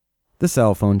The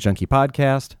Cell Phone Junkie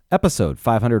Podcast, episode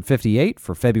 558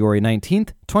 for February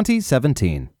 19th,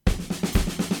 2017.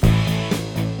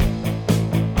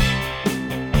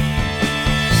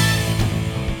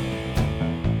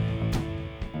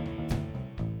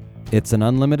 It's an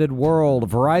unlimited world.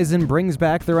 Verizon brings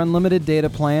back their unlimited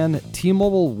data plan.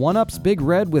 T-Mobile one-ups Big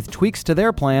Red with tweaks to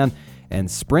their plan. And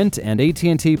Sprint and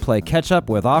AT&T play catch-up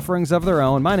with offerings of their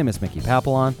own. My name is Mickey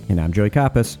Papillon. And I'm Joey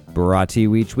Kappas. Brought to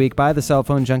you each week by the Cell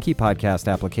Phone Junkie podcast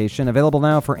application, available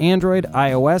now for Android,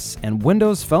 iOS, and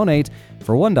Windows Phone 8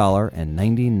 for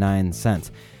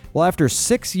 $1.99. Well, after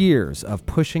 6 years of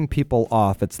pushing people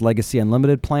off its legacy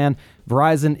unlimited plan,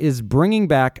 Verizon is bringing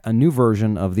back a new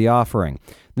version of the offering.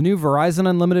 The new Verizon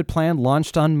Unlimited plan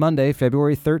launched on Monday,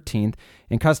 February 13th,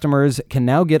 and customers can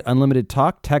now get unlimited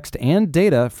talk, text, and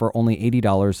data for only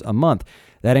 $80 a month.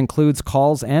 That includes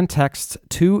calls and texts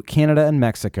to Canada and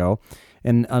Mexico.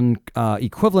 An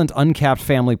equivalent uncapped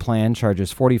family plan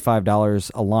charges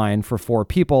 $45 a line for 4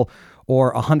 people,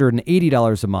 or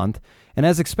 $180 a month. And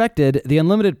as expected, the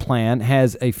unlimited plan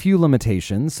has a few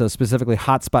limitations, so specifically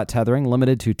hotspot tethering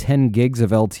limited to 10 gigs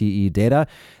of LTE data,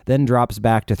 then drops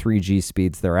back to 3G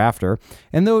speeds thereafter.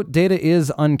 And though data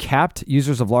is uncapped,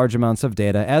 users of large amounts of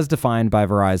data, as defined by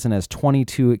Verizon as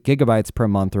 22 gigabytes per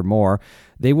month or more,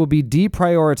 they will be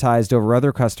deprioritized over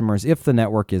other customers if the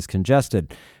network is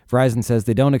congested. Verizon says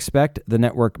they don't expect the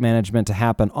network management to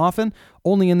happen often,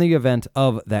 only in the event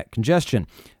of that congestion.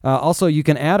 Also, you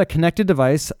can add a connected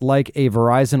device like a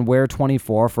Verizon Wear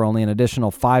 24 for only an additional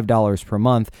 $5 per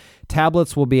month.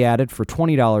 Tablets will be added for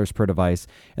 $20 per device.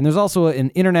 And there's also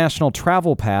an international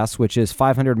travel pass, which is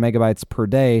 500 megabytes per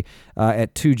day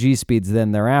at 2G speeds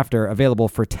then thereafter, available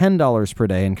for $10 per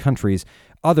day in countries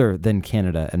other than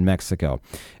Canada and Mexico.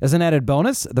 As an added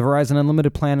bonus, the Verizon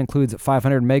Unlimited plan includes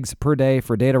 500 megs per day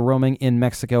for data roaming in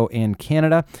Mexico and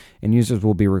Canada, and users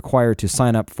will be required to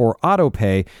sign up for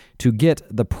autopay to get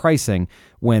the pricing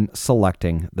when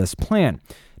selecting this plan.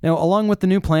 Now, along with the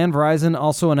new plan, Verizon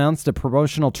also announced a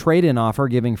promotional trade-in offer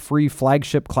giving free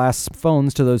flagship class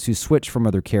phones to those who switch from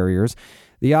other carriers.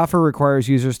 The offer requires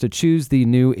users to choose the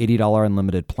new $80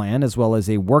 unlimited plan, as well as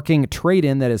a working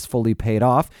trade-in that is fully paid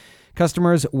off.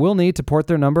 Customers will need to port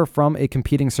their number from a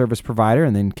competing service provider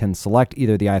and then can select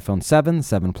either the iPhone 7,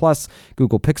 7 Plus,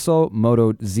 Google Pixel,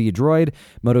 Moto Z Droid,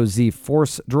 Moto Z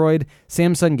Force Droid,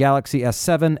 Samsung Galaxy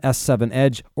S7, S7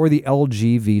 Edge, or the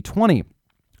LG V20.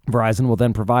 Verizon will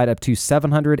then provide up to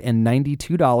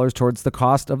 $792 towards the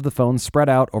cost of the phone spread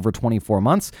out over 24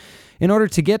 months. In order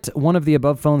to get one of the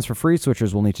above phones for free,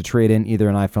 switchers will need to trade in either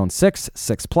an iPhone 6,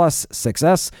 6 Plus,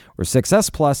 6S, or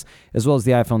 6S Plus, as well as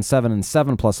the iPhone 7 and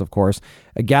 7 Plus, of course,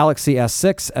 a Galaxy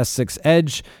S6, S6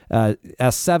 Edge, S7,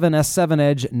 S7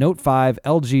 Edge, Note 5,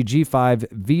 LG G5,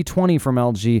 V20 from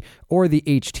LG, or the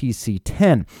HTC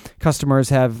 10. Customers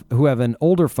who have an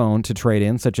older phone to trade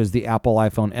in, such as the Apple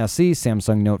iPhone SE,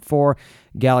 Samsung Note 4,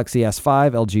 Galaxy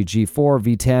S5, LG G4,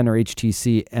 V10, or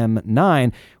HTC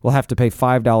M9 will have to pay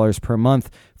 $5 per month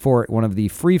for one of the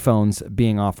free phones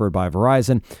being offered by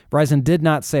Verizon. Verizon did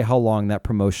not say how long that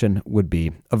promotion would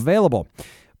be available.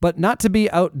 But not to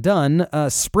be outdone,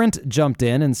 Sprint jumped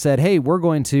in and said, hey, we're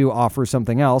going to offer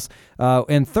something else.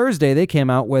 And Thursday, they came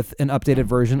out with an updated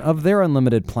version of their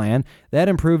unlimited plan that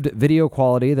improved video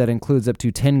quality that includes up to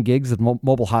 10 gigs of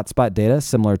mobile hotspot data,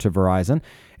 similar to Verizon.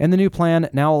 And the new plan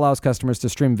now allows customers to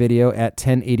stream video at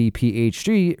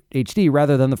 1080p HD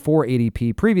rather than the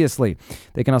 480p previously.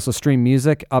 They can also stream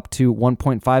music up to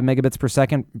 1.5 megabits per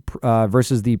second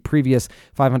versus the previous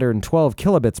 512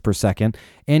 kilobits per second.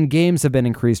 And games have been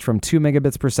increased from 2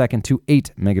 megabits per second to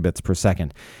 8 megabits per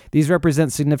second. These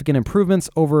represent significant improvements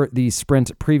over the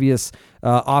Sprint previous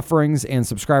offerings, and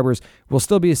subscribers will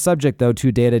still be subject, though,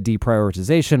 to data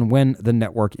deprioritization when the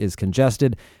network is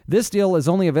congested. This deal is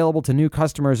only available to new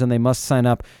customers, and they must sign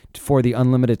up for the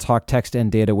unlimited talk, text,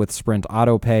 and data with Sprint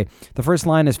AutoPay. The first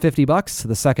line is $50,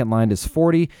 the second line is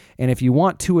 $40, and if you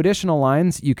want 2 additional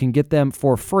lines, you can get them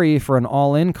for free for an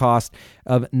all-in cost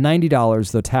of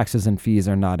 $90, though taxes and fees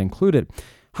are not included.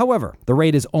 However, the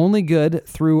rate is only good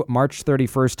through March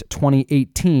 31st,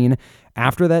 2018.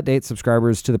 After that date,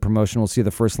 subscribers to the promotion will see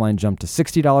the first line jump to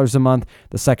 $60 a month,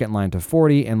 the second line to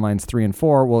 $40, and lines 3 and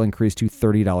 4 will increase to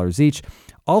 $30 each.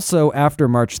 Also, after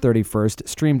March 31st,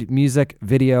 streamed music,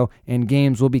 video, and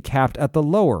games will be capped at the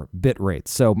lower bit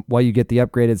rates. So while you get the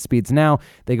upgraded speeds now,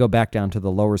 they go back down to the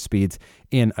lower speeds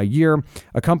in a year.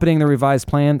 Accompanying the revised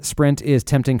plan, Sprint is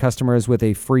tempting customers with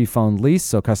a free phone lease.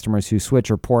 So customers who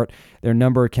switch or port their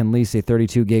number can lease a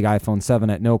 32 gig iPhone 7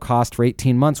 at no cost for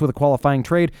 18 months with a qualifying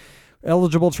trade.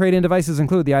 Eligible trade-in devices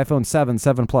include the iPhone 7,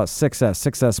 7 Plus,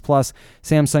 6S, 6S Plus,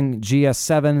 Samsung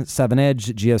GS7, 7 Edge,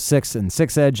 GS6 and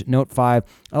 6 Edge, Note 5,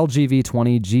 LG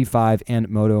V20, G5, and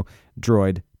Moto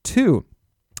Droid 2.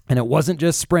 And it wasn't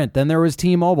just Sprint. Then there was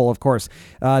T-Mobile, of course.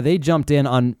 They jumped in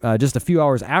on just a few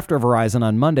hours after Verizon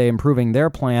on Monday, improving their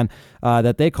plan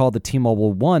that they called the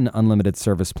T-Mobile One Unlimited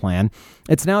Service Plan.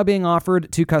 It's now being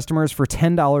offered to customers for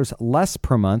 $10 less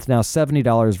per month, now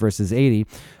 $70 versus $80.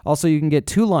 Also, you can get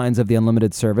 2 lines of the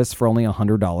unlimited service for only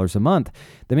 $100 a month.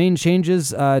 The main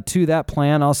changes to that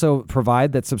plan also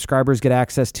provide that subscribers get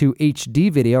access to HD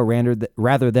video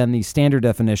rather than the standard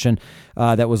definition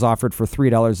that was offered for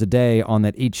 $3 a day on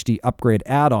that HD upgrade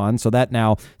add-on. So that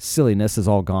now silliness is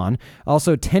all gone.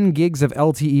 Also, 10 gigs of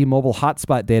LTE mobile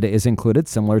hotspot data is included,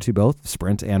 similar to both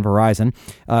Sprint and Verizon,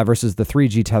 versus the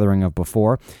 3G tethering of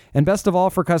before. And best of all,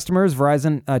 for customers,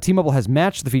 T-Mobile has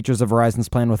matched the features of Verizon's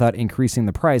plan without increasing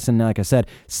the price. And like I said,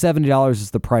 $70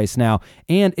 is the price now,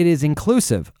 and it is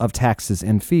inclusive of taxes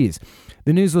and fees.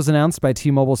 The news was announced by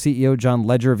T-Mobile CEO John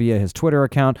Legere via his Twitter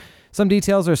account. Some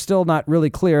details are still not really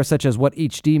clear, such as what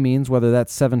HD means, whether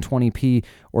that's 720p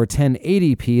or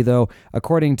 1080p, though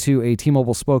according to a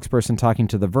T-Mobile spokesperson talking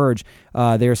to The Verge,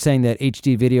 they're saying that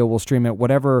HD video will stream at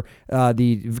whatever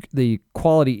the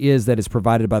quality is that is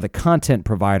provided by the content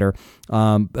provider.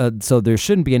 So there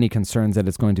shouldn't be any concerns that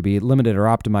it's going to be limited or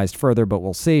optimized further, but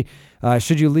we'll see.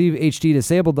 Should you leave HD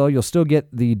disabled, though, you'll still get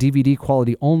the DVD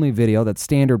quality only video that's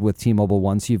standard with T-Mobile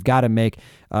One, so you've got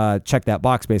to check that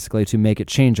box basically to make it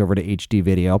change over to HD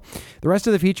video. The rest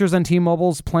of the features on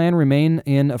T-Mobile's plan remain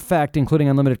in effect, including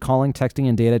unlimited calling, texting,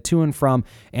 and data to and from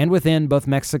and within both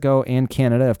Mexico and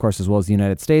Canada, of course, as well as the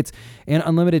United States, and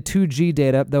unlimited 2G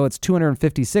data, though it's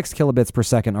 256 kilobits per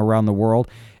second around the world.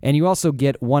 And you also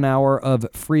get 1 hour of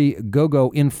free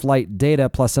GoGo in-flight data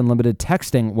plus unlimited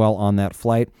texting while on that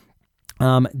flight.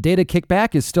 Data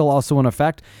kickback is still also in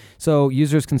effect, so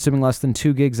users consuming less than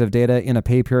 2 gigs of data in a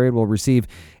pay period will receive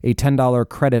a $10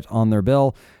 credit on their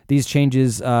bill. These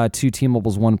changes to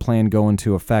T-Mobile's One plan go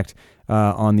into effect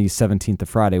on the 17th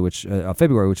of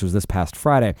February, which was this past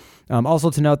Friday. Also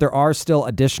to note, there are still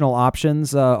additional options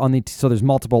so there's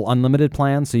multiple unlimited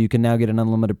plans, so you can now get an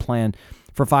unlimited plan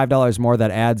for $5 more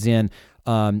that adds in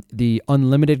the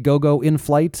unlimited GoGo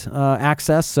in-flight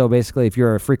access. So basically, if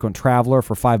you're a frequent traveler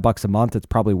for $5 a month, it's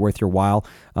probably worth your while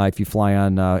if you fly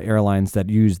on airlines that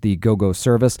use the GoGo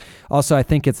service. Also, I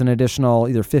think it's an additional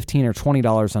either $15 or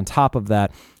 $20 on top of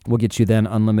that will get you then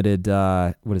unlimited,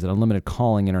 unlimited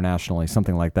calling internationally,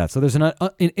 something like that. So there's an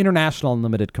international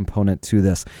unlimited component to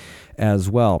this as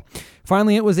well.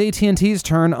 Finally, it was AT&T's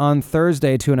turn on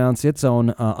Thursday to announce its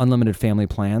own unlimited family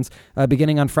plans.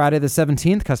 Beginning on Friday the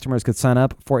 17th, customers could sign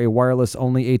up for a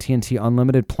wireless-only AT&T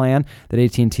unlimited plan that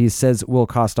AT&T says will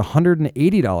cost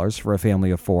 $180 for a family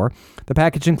of 4. The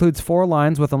package includes 4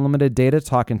 lines with unlimited data,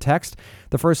 talk, and text.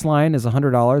 The first line is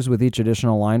 $100, with each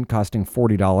additional line costing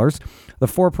 $40. The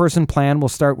 4-person plan will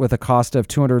start with a cost of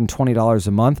 $220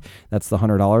 a month. That's the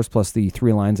 $100 plus the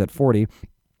 3 lines at $40.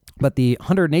 But the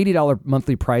 $180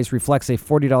 monthly price reflects a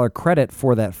 $40 credit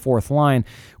for that 4th line,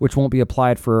 which won't be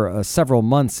applied for several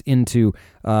months into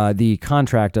the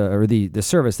contract or the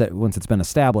service that once it's been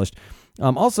established.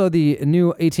 Also, the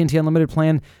new AT&T Unlimited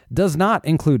plan does not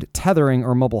include tethering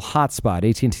or mobile hotspot.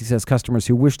 AT&T says customers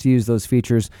who wish to use those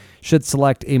features should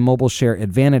select a Mobile Share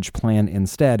Advantage plan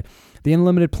instead. The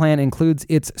unlimited plan includes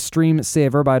its Stream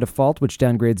Saver by default, which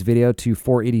downgrades video to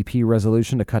 480p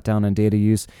resolution to cut down on data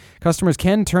use. Customers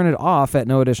can turn it off at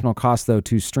no additional cost, though,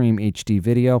 to stream HD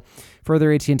video.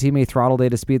 Further, AT&T may throttle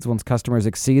data speeds once customers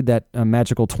exceed that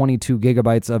magical 22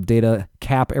 gigabytes of data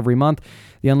cap every month.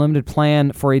 The unlimited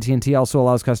plan for AT&T also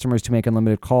allows customers to make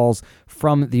unlimited calls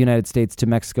from the United States to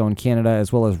Mexico and Canada,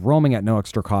 as well as roaming at no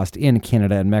extra cost in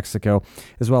Canada and Mexico,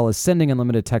 as well as sending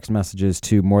unlimited text messages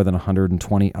to more than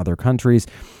 120 other countries.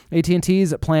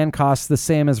 AT&T's plan costs the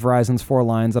same as Verizon's 4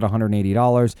 lines at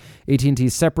 $180.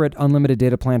 AT&T's separate unlimited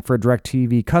data plan for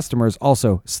DirecTV customers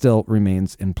also still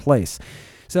remains in place.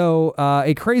 So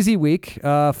a crazy week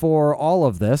for all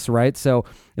of this, right? So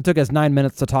it took us 9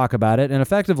 minutes to talk about it. And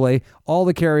effectively, all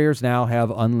the carriers now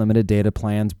have unlimited data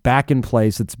plans back in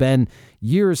place. It's been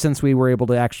years since we were able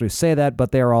to actually say that,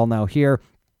 but they're all now here.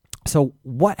 So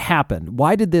what happened?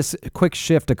 Why did this quick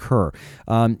shift occur?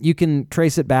 You can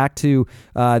trace it back to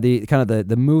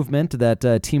the movement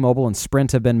that T-Mobile and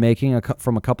Sprint have been making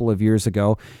from a couple of years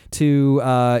ago to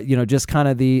just kind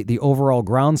of the overall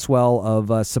groundswell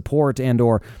of support and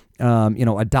or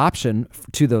adoption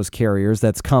to those carriers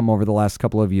that's come over the last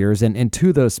couple of years and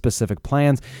to those specific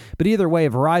plans. But either way,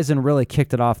 Verizon really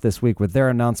kicked it off this week with their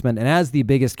announcement. And as the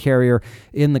biggest carrier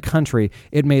in the country,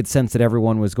 it made sense that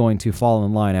everyone was going to fall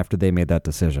in line after they made that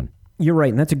decision. You're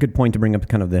right, and that's a good point to bring up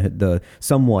kind of the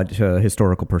somewhat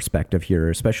historical perspective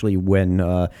here, especially when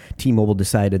T-Mobile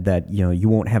decided that you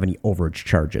won't have any overage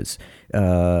charges,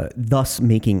 thus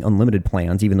making unlimited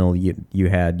plans, even though you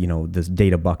had this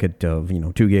data bucket of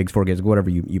 2 gigs, 4 gigs, whatever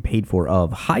you paid for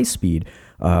of high-speed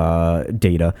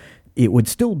data, it would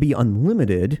still be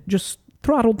unlimited, just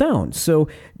throttled down. So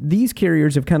these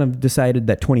carriers have kind of decided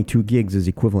that 22 gigs is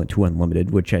equivalent to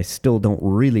unlimited, which I still don't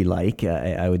really like.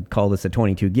 I would call this a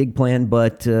 22 gig plan,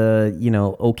 but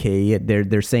okay,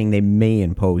 they're saying they may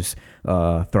impose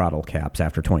throttle caps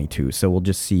after 22. So we'll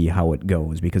just see how it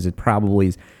goes, because it probably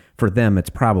is, for them, it's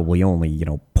probably only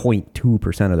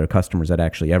 0.2% of their customers that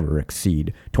actually ever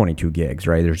exceed 22 gigs,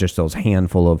 right? There's just those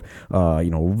handful of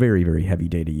very, very heavy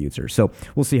data users. So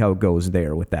we'll see how it goes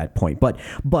there with that point. But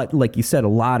like you said, a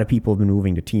lot of people have been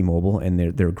moving to T-Mobile, and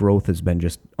their growth has been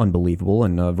just unbelievable.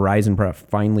 And Verizon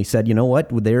finally said, you know what,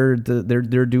 they're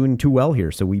doing too well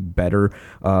here, so we better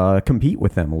compete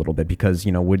with them a little bit, because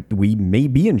we may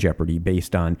be in jeopardy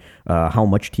based on how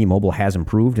much T-Mobile has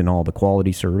improved in all the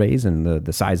quality surveys and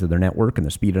the size of their network and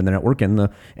the speed of the network and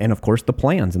of course the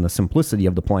plans and the simplicity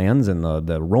of the plans and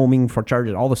the roaming for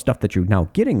charges, all the stuff that you're now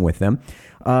getting with them.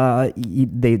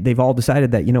 They've all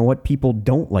decided that, people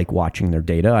don't like watching their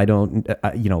data. I don't,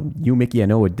 you, Mickey, I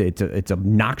know it's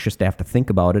obnoxious to have to think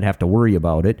about it, have to worry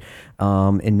about it.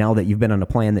 And now that you've been on a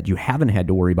plan that you haven't had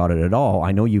to worry about it at all,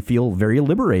 I know you feel very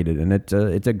liberated, and it's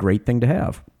a great thing to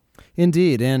have.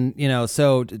 Indeed. And,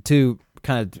 so to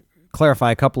kind of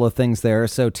clarify a couple of things there.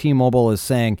 So T-Mobile is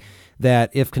saying that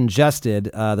if congested,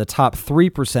 the top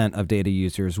 3% of data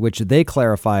users, which they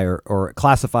clarify or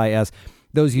classify as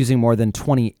those using more than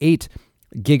 28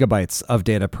 gigabytes of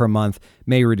data per month,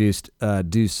 may notice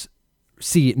reduced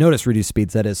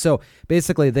speeds, that is. So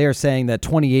basically they are saying that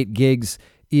 28 gigs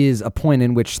is a point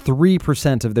in which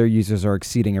 3% of their users are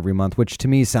exceeding every month, which to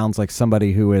me sounds like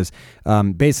somebody who is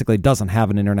basically doesn't have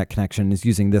an internet connection, is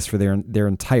using this for their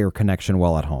entire connection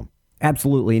while at home.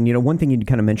 Absolutely. And, one thing you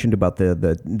kind of mentioned about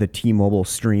the T-Mobile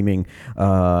streaming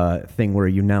thing, where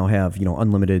you now have,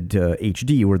 unlimited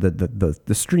HD, where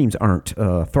the streams aren't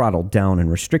throttled down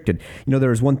and restricted. There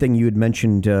was one thing you had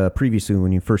mentioned previously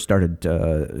when you first started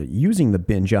using the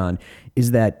binge on,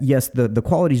 is that, yes, the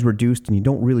quality's reduced and you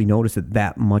don't really notice it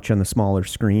that much on the smaller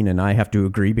screen. And I have to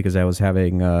agree, because I was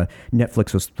having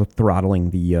Netflix was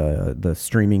throttling the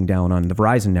streaming down on the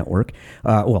Verizon network,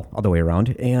 all the way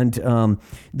around. And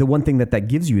the one thing that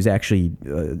gives you is actually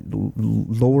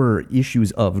lower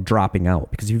issues of dropping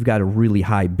out, because if you've got a really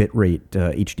high bitrate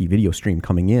HD video stream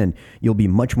coming in, you'll be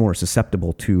much more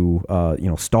susceptible to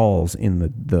stalls in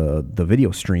the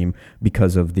video stream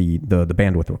because of the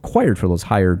bandwidth required for those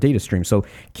higher data streams. So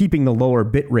keeping the lower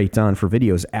bit rates on for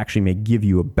videos actually may give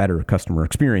you a better customer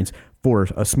experience for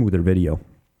a smoother video.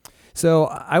 So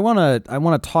I want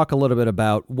to talk a little bit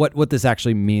about what this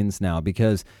actually means now,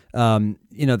 because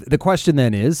the question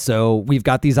then is, so we've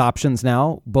got these options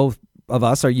now. Both of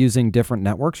us are using different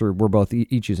networks, or we're both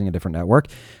each using a different network.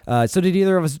 So did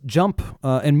either of us jump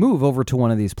and move over to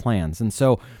one of these plans? And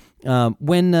so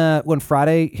when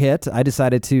Friday hit, I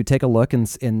decided to take a look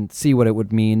and see what it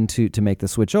would mean to make the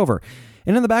switch over.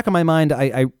 And in the back of my mind,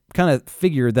 I kind of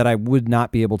figured that I would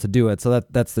not be able to do it. So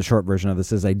that's the short version of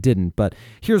this, is I didn't. But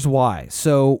here's why.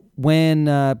 So when,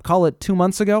 call it 2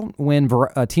 months ago, when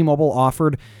T-Mobile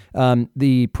offered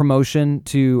the promotion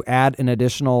to add an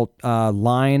additional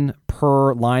line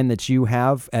per line that you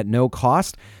have at no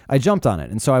cost, I jumped on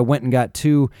it. And so I went and got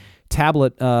 2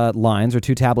 tablet lines, or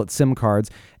 2 tablet SIM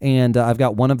cards, and I've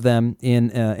got one of them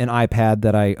in an iPad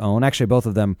that I own. Actually, both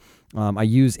of them I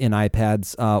use in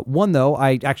iPads. One, though,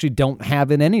 I actually don't have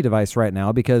in any device right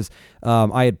now, because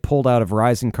I had pulled out a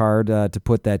Verizon card to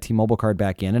put that T-Mobile card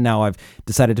back in, and now I've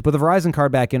decided to put the Verizon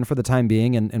card back in for the time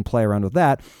being and play around with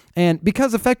that. And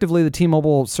because effectively the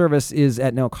T-Mobile service is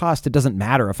at no cost, it doesn't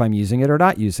matter if I'm using it or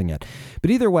not using it.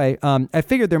 But either way, I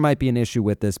figured there might be an issue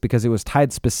with this, because it was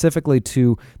tied specifically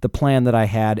to the plan that I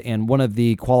had, and one of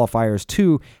the qualifiers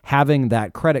to having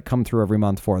that credit come through every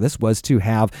month for this was to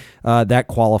have that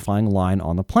qualifying line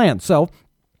on the plan. So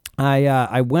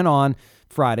I went on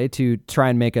Friday to try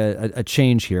and make a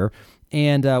change here.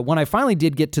 And when I finally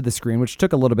did get to the screen, which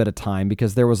took a little bit of time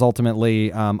because there was ultimately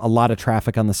a lot of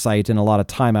traffic on the site and a lot of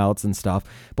timeouts and stuff.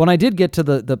 But when I did get to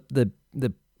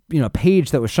the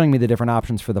page that was showing me the different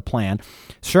options for the plan,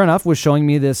 sure enough, was showing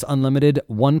me this unlimited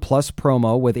One Plus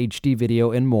promo with HD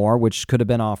video and more, which could have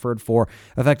been offered for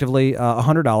effectively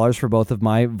 $100 for both of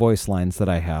my voice lines that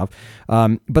I have.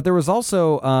 But there was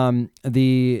also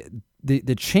the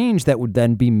change that would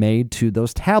then be made to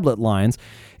those tablet lines,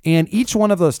 and each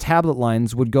one of those tablet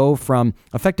lines would go from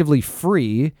effectively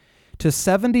free to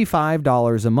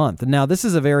 $75 a month. Now, this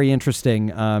is a very interesting,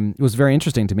 it was very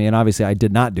interesting to me, and obviously I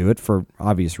did not do it for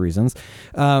obvious reasons.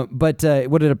 But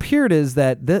what it appeared is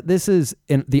that this is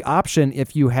the option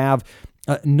if you have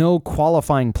no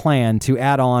qualifying plan to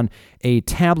add on a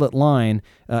tablet line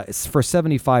for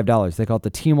 $75. They call it the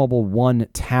T-Mobile One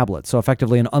tablet, so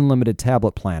effectively an unlimited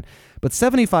tablet plan. But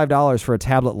 $75 for a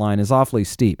tablet line is awfully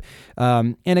steep.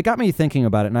 And it got me thinking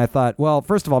about it, and I thought, well,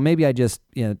 first of all, maybe I just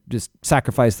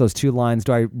sacrifice those two lines.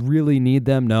 Do I really need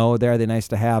them? No. Are they nice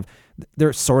to have?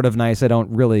 They're sort of nice. I don't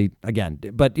really, again,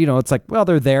 but it's like, well,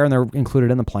 they're there and they're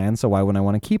included in the plan, so why wouldn't I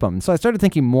want to keep them? So I started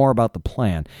thinking more about the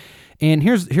plan. And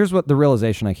here's what the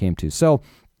realization I came to. So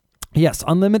yes,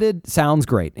 unlimited sounds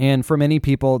great. And for many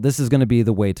people, this is going to be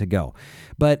the way to go.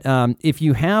 But if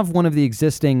you have one of the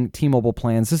existing T-Mobile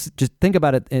plans, just think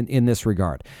about it in this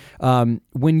regard.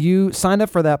 When you signed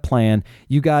up for that plan,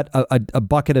 you got a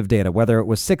bucket of data, whether it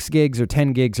was 6 gigs or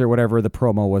 10 gigs or whatever the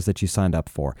promo was that you signed up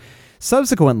for.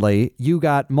 Subsequently, you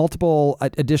got multiple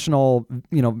additional,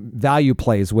 value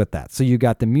plays with that. So you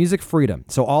got the music freedom.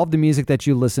 So all of the music that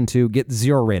you listen to gets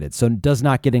 0 rated. So it does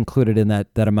not get included in that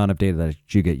amount of data that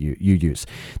you use.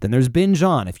 Then there's binge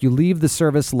on. If you leave the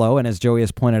service low, and as Joey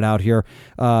has pointed out here,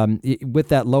 with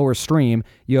that lower stream,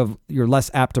 you're less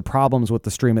apt to problems with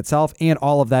the stream itself, and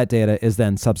all of that data is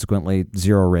then subsequently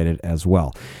 0 rated as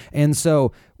well. And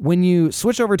so when you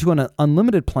switch over to an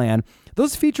unlimited plan,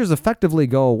 those features effectively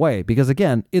go away because,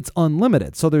 again, it's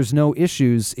unlimited. So there's no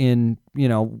issues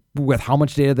with how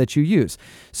much data that you use.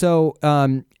 So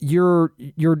you're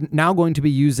now going to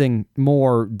be using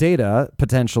more data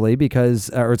potentially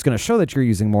or it's going to show that you're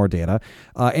using more data.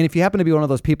 And if you happen to be one of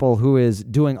those people who is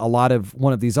doing a lot of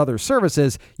one of these other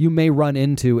services, you may run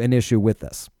into an issue with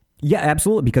this. Yeah,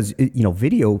 absolutely. Because,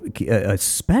 video,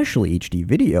 especially HD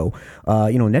video,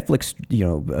 Netflix,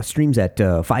 streams at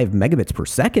 5 megabits per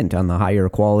second on the higher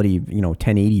quality,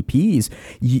 1080p's.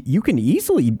 You can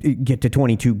easily get to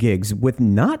 22 gigs with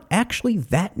not actually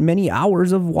that many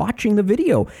hours of watching the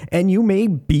video. And you may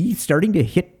be starting to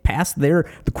hit past the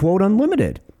quote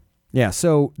unlimited. Yeah.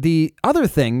 So the other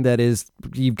thing that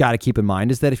you've got to keep in mind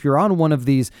is that if you're on one of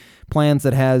these plans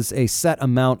that has a set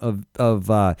amount of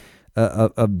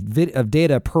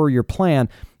data per your plan,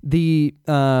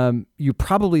 you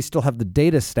probably still have the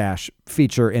data stash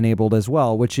feature enabled as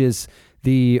well, which is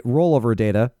the rollover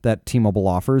data that T-Mobile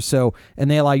offers. So, and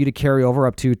they allow you to carry over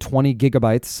up to 20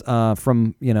 gigabytes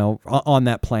from on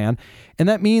that plan, and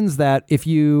that means that if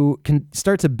you can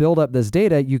start to build up this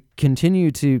data, you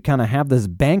continue to kind of have this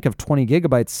bank of 20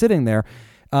 gigabytes sitting there.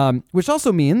 Which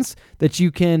also means that you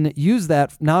can use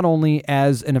that not only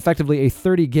as effectively a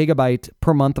 30 gigabyte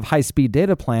per month of high-speed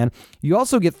data plan, you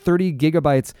also get 30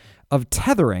 gigabytes of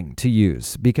tethering to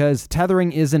use because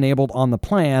tethering is enabled on the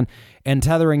plan and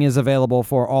tethering is available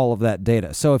for all of that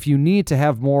data. So if you need to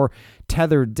have more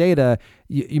tethered data,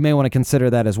 you may want to consider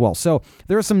that as well. So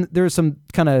there's some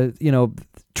kind of,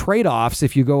 trade-offs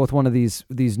if you go with one of these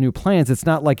new plans. It's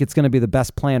not like it's going to be the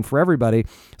best plan for everybody.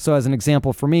 So as an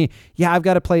example for me, I've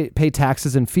got to pay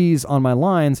taxes and fees on my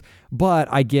lines, but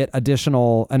I get an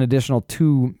additional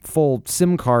 2 full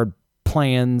SIM card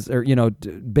plans, or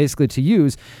basically to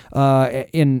use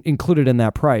included in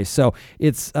that price. So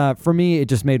it's for me, it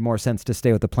just made more sense to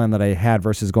stay with the plan that I had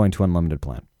versus going to unlimited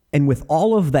plan. And with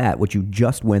all of that, what you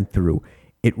just went through,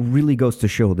 it really goes to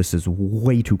show this is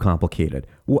way too complicated.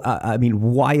 I mean,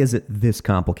 why is it this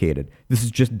complicated? This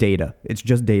is just data. It's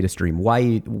just data stream.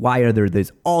 Why are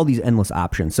there's all these endless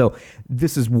options? So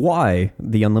this is why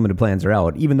the unlimited plans are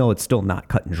out, even though it's still not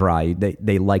cut and dry.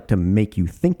 They like to make you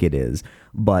think it is,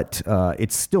 but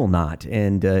it's still not.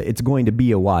 And it's going to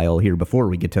be a while here before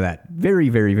we get to that very,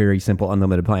 very, very simple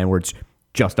unlimited plan where it's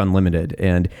just unlimited.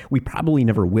 And we probably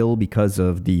never will because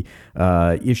of the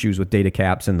issues with data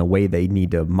caps and the way they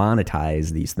need to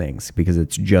monetize these things, because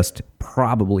it's just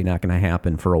probably not going to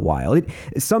happen for a while.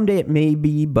 Someday it may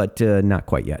be, but not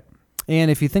quite yet.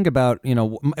 And if you think about,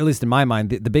 at least in my mind,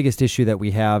 the biggest issue that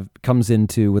we have comes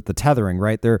into with the tethering,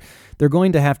 right? They're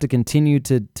going to have to continue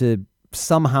to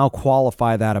somehow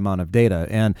qualify that amount of data.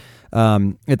 And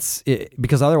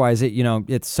because otherwise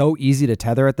it's so easy to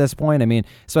tether at this point. I mean,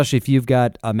 especially if you've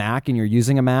got a Mac and you're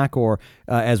using a Mac, or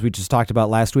as we just talked about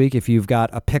last week, if you've got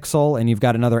a Pixel and you've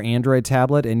got another Android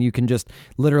tablet and you can just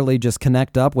literally just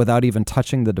connect up without even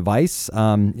touching the device,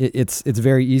 it's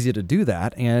very easy to do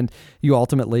that. And you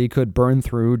ultimately could burn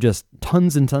through just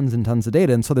tons and tons and tons of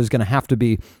data. And so there's going to have to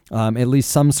be at least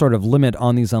some sort of limit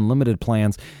on these unlimited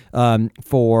plans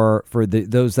for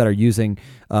those that are using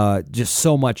just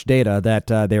so much data that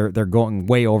they're going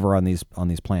way over on these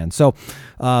plans. So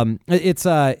it's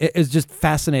just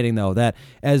fascinating though that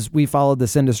as we followed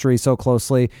this industry so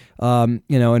closely,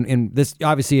 and this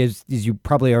obviously as you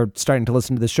probably are starting to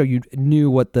listen to this show, you knew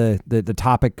what the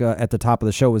topic at the top of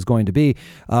the show was going to be,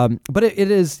 but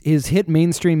it is hit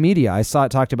mainstream media. I saw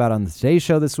it talked about on the Today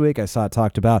Show this week. I saw it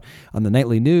talked about on the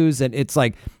nightly news, and it's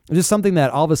like just something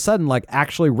that all of a sudden like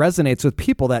actually resonates with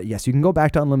people that yes, you can go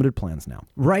back to unlimited plans now.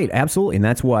 Right, absolutely, and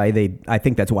that's why I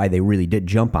think that's why they really did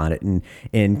jump on it,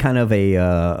 and kind of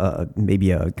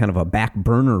maybe a kind of a back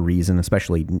burner reason,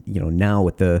 especially now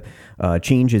with the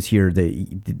changes here.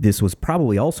 This was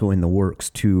probably also in the works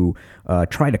to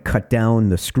try to cut down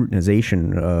the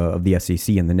scrutinization of the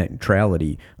SEC and the net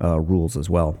neutrality rules as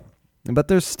well. But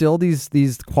there's still these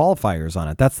qualifiers on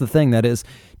it. That's the thing that is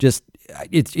just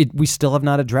we still have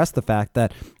not addressed the fact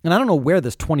that, and I don't know where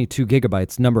this 22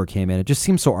 gigabytes number came in. It just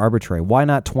seems so arbitrary. Why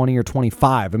not 20 or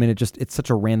 25? I mean, it's such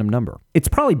a random number. It's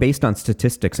probably based on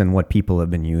statistics and what people have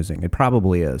been using. It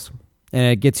probably is. And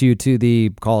it gets you to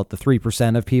call it the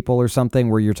 3% of people or something,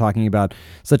 where you're talking about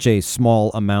such a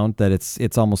small amount that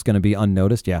it's almost going to be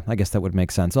unnoticed. Yeah, I guess that would make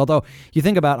sense. Although you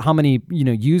think about how many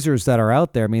users that are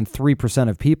out there. I mean, 3%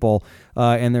 of people,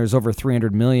 and there's over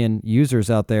 300 million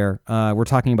users out there. We're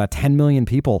talking about 10 million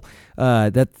people.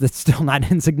 That's still not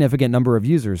an insignificant number of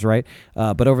users, right?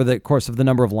 But over the course of the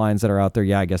number of lines that are out there,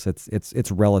 yeah, I guess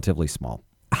it's relatively small.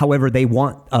 However, they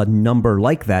want a number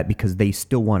like that because they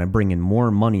still want to bring in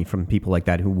more money from people like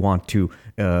that who want to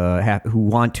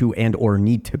and or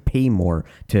need to pay more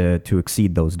to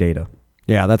exceed those data.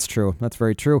 Yeah, that's true. That's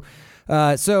very true.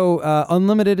 So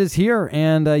Unlimited is here,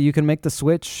 and you can make the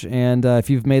switch. And if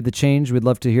you've made the change, we'd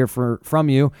love to hear from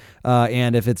you.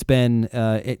 And if it's been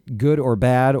good or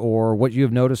bad, or what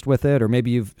you've noticed with it, or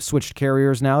maybe you've switched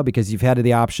carriers now because you've had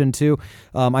the option to.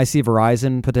 I see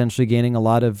Verizon potentially gaining a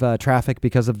lot of traffic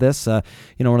because of this.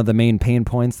 One of the main pain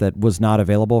points that was not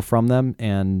available from them,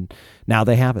 and now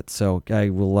they have it. So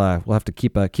we'll have to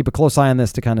keep a close eye on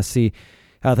this to kind of see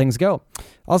how things go.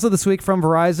 Also this week from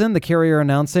Verizon, the carrier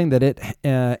announcing that it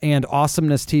and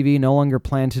Awesomeness TV no longer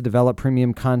plan to develop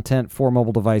premium content for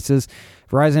mobile devices.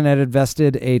 Verizon had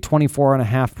invested a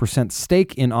 24.5%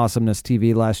 stake in Awesomeness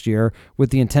TV last year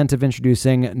with the intent of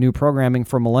introducing new programming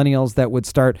for millennials that would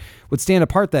stand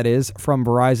apart, that is, from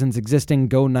Verizon's existing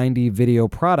Go 90 video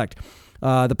product.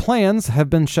 The plans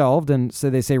have been shelved, and so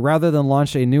they say rather than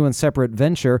launch a new and separate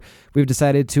venture, we've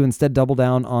decided to instead double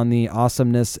down on the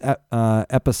Awesomeness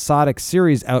episodic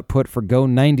series output for Go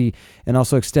 90 and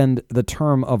also extend the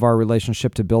term of our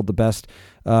relationship to build the best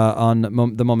on the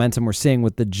momentum we're seeing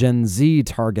with the Gen Z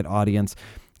target audience.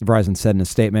 Verizon said in a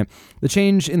statement. The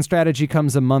change in strategy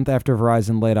comes a month after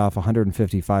Verizon laid off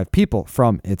 155 people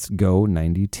from its Go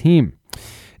 90 team.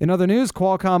 In other news,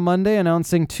 Qualcomm Monday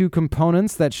announcing two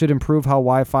components that should improve how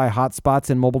Wi-Fi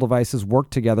hotspots and mobile devices work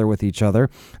together with each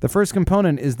other. The first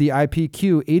component is the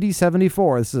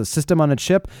IPQ8074. This is a system on a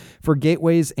chip for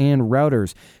gateways and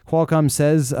routers. Qualcomm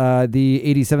says the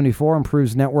 8074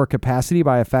 improves network capacity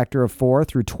by a factor of 4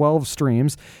 through 12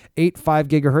 streams, 8 5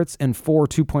 gigahertz and 4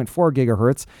 2.4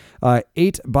 gigahertz,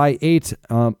 8 by 8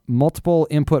 multiple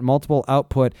input, multiple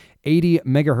output, 80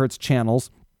 megahertz channels.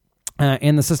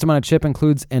 And the system on a chip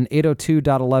includes an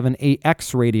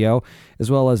 802.11ax radio,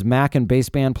 as well as MAC and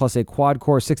baseband, plus a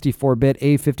quad-core 64-bit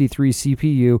A53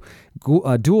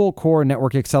 CPU, dual-core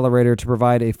network accelerator to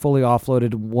provide a fully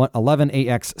offloaded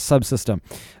 11ax subsystem.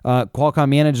 Qualcomm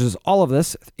manages all of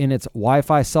this in its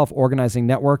Wi-Fi self-organizing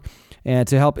network, and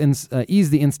to help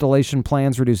ease the installation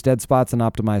plans, reduce dead spots, and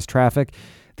optimize traffic.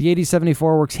 The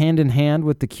 8074 works hand-in-hand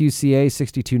with the QCA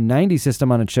 6290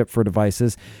 system on a chip for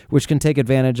devices, which can take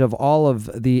advantage of all of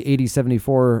the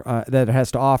 8074 that it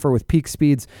has to offer with peak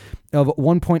speeds of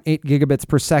 1.8 gigabits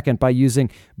per second by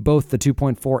using both the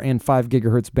 2.4 and 5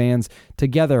 gigahertz bands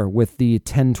together with the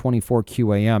 1024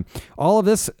 QAM. All of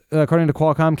this, according to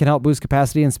Qualcomm, can help boost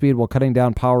capacity and speed while cutting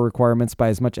down power requirements by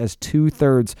as much as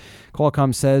 2/3.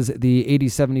 Qualcomm says the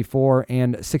 8074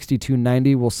 and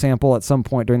 6290 will sample at some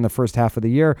point during the first half of the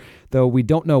year, though we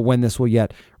don't know when this will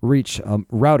yet reach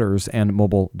routers and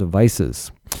mobile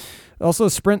devices. Also,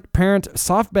 Sprint parent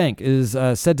SoftBank is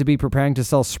said to be preparing to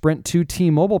sell Sprint to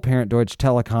T-Mobile parent Deutsche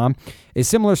Telekom, a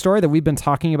similar story that we've been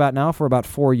talking about now for about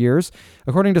 4 years.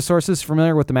 According to sources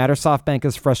familiar with the matter, SoftBank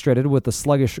is frustrated with the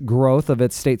sluggish growth of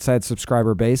its stateside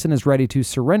subscriber base and is ready to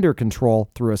surrender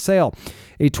control through a sale.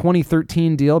 A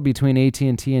 2013 deal between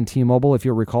AT&T and T-Mobile, if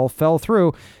you'll recall, fell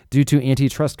through due to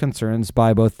antitrust concerns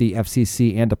by both the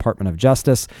FCC and Department of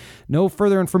Justice. No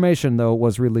further information, though,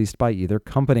 was released by either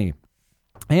company.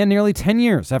 And nearly 10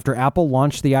 years after Apple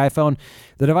launched the iPhone,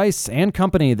 the device and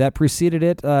company that preceded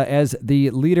it as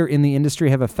the leader in the industry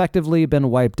have effectively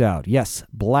been wiped out. Yes,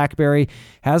 BlackBerry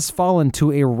has fallen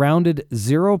to a rounded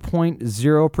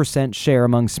 0.0% share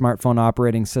among smartphone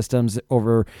operating systems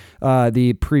over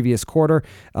the previous quarter,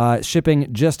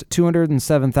 shipping just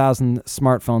 207,000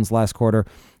 smartphones last quarter,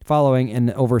 following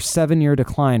an over 7-year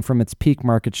decline from its peak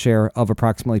market share of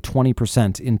approximately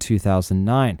 20% in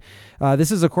 2009.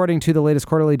 This is according to the latest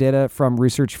quarterly data from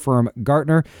research firm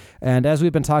Gartner. And as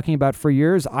we've been talking about for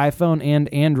years, iPhone and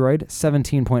Android,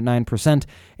 17.9%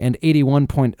 and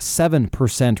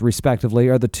 81.7% respectively,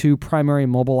 are the two primary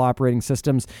mobile operating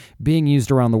systems being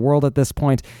used around the world at this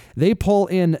point. They pull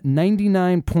in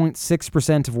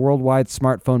 99.6% of worldwide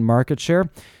smartphone market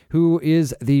share. Who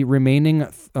is the remaining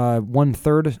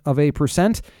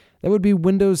 1/3%? That would be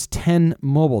Windows 10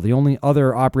 Mobile, the only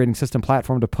other operating system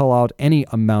platform to pull out any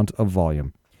amount of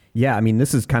volume. Yeah, I mean,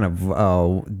 this is kind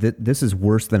of, this is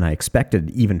worse than I expected,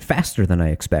 even faster than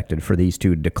I expected for these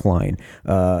two to decline.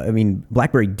 I mean,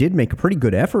 BlackBerry did make a pretty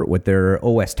good effort with their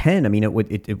OS 10. I mean, it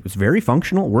was very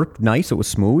functional, it worked nice, it was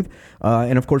smooth.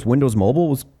 And of course, Windows Mobile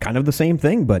was kind of the same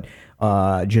thing, but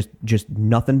just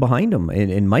nothing behind them.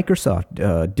 And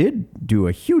Microsoft did do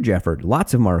a huge effort,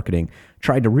 lots of marketing,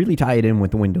 tried to really tie it in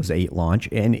with the Windows 8 launch,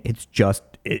 and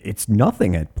it's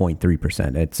nothing at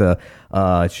 0.3%. It's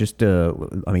just I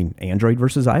mean, Android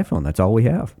versus iPhone. That's all we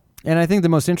have. And I think the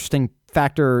most interesting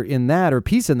factor in that, or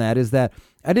piece in that, is that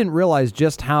I didn't realize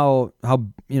just how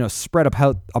spread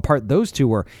apart those two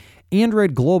were.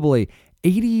 Android globally,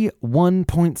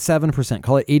 81.7%,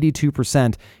 call it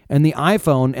 82%, and the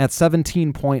iPhone at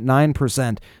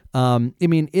 17.9%. I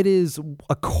mean, it is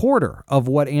a quarter of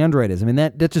what Android is. I mean,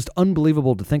 that's just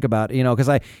unbelievable to think about, because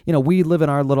we live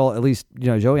in our little, at least,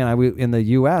 Joey and I, in the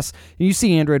U.S., you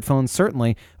see Android phones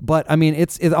certainly, but I mean,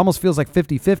 it almost feels like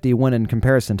 50-50 when in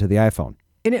comparison to the iPhone.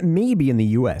 And it may be in the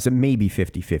U.S. It may be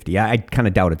 50-50. I kind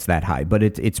of doubt it's that high, but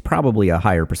it's probably a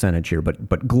higher percentage here.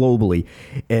 But globally,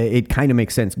 it kind of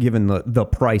makes sense given the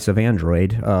price of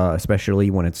Android, especially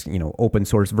when it's open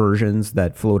source versions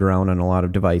that float around on a lot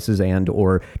of devices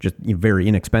or just very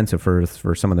inexpensive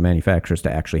for some of the manufacturers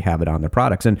to actually have it on their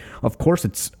products. And of course,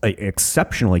 it's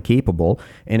exceptionally capable,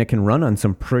 and it can run on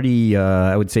some pretty,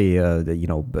 I would say,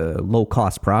 low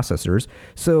cost processors.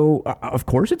 So of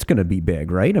course, it's going to be big,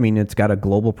 right? I mean, it's got a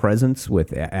global presence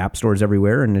with app stores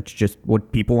everywhere, and it's just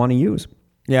what people want to use.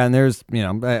 Yeah, and there's,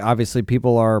 obviously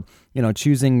people are,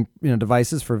 choosing,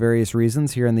 devices for various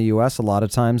reasons here in the U.S. A lot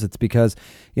of times it's because,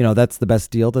 that's the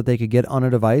best deal that they could get on a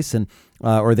device, and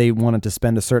or they wanted to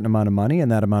spend a certain amount of money,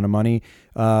 and that amount of money,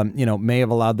 may have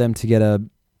allowed them to get a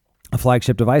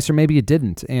flagship device, or maybe it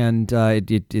didn't. And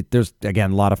there's,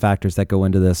 again, a lot of factors that go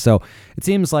into this. So it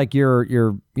seems like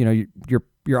your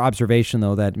observation,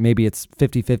 though, that maybe it's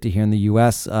 50-50 here in the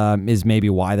U.S. Is maybe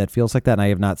why that feels like that. And I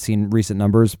have not seen recent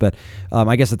numbers, but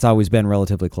I guess it's always been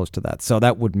relatively close to that. So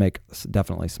that would make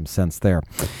definitely some sense there.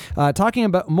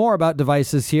 Talking more about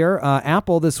devices here,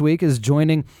 Apple this week is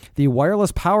joining the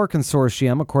Wireless Power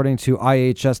Consortium, according to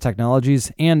IHS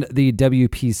Technologies and the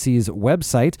WPC's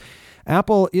website.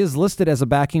 Apple is listed as a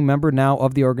backing member now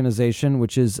of the organization,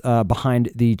 which is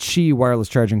behind the Qi wireless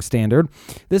charging standard.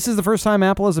 This is the first time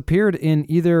Apple has appeared in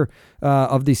either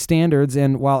of the standards,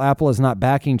 and while Apple is not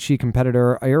backing Qi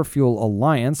competitor AirFuel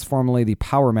Alliance, formerly the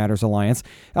Power Matters Alliance,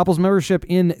 Apple's membership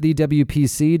in the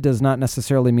WPC does not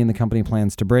necessarily mean the company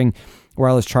plans to bring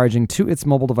wireless charging to its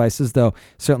mobile devices, though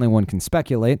certainly one can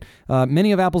speculate.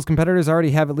 Many of Apple's competitors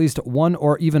already have at least one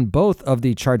or even both of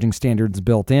the charging standards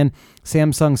built in.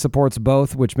 Samsung supports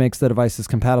both, which makes the devices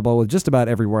compatible with just about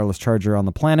every wireless charger on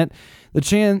the planet. The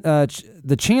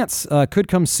chance could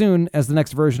come soon, as the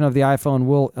next version of the iPhone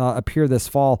will appear this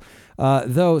fall,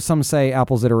 though some say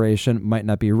Apple's iteration might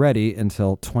not be ready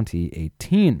until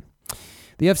 2018.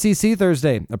 The FCC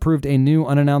Thursday approved a new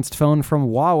unannounced phone from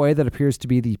Huawei that appears to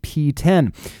be the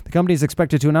P10. The company is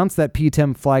expected to announce that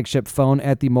P10 flagship phone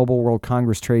at the Mobile World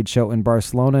Congress trade show in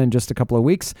Barcelona in just a couple of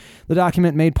weeks. The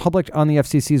document made public on the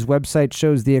FCC's website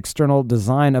shows the external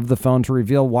design of the phone to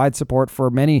reveal wide support for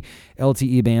many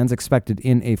LTE bands expected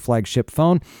in a flagship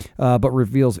phone, but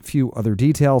reveals few other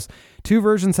details. 2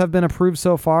 versions have been approved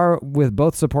so far, with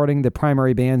both supporting the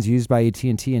primary bands used by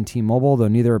AT&T and T-Mobile, though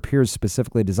neither appears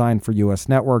specifically designed for U.S.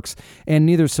 networks, and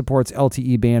neither supports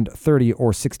LTE band 30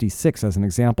 or 66 as an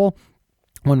example.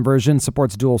 One version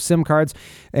supports dual SIM cards,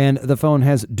 and the phone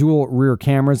has dual rear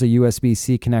cameras, a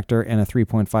USB-C connector, and a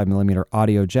 3.5mm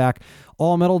audio jack.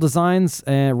 All metal designs,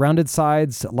 rounded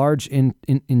sides, large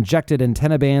injected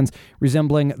antenna bands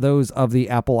resembling those of the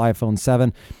Apple iPhone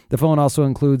 7. The phone also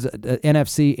includes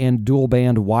NFC and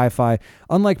dual-band Wi-Fi.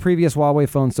 Unlike previous Huawei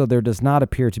phones, though, there does not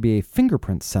appear to be a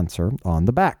fingerprint sensor on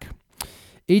the back.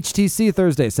 HTC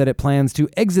Thursday said it plans to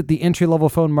exit the entry-level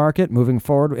phone market moving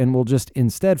forward and will just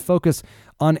instead focus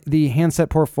on the handset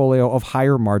portfolio of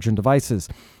higher-margin devices.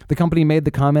 The company made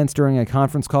the comments during a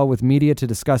conference call with media to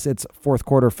discuss its fourth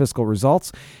quarter fiscal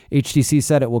results. HTC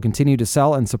said it will continue to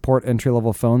sell and support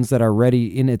entry-level phones that are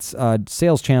ready in its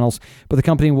sales channels, but the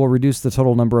company will reduce the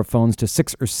total number of phones to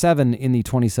 6 or 7 in the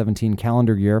 2017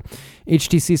 calendar year.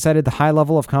 HTC cited the high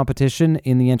level of competition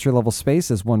in the entry-level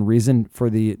space as one reason for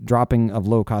the dropping of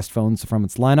low-cost phones from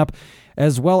its lineup,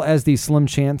 as well as the slim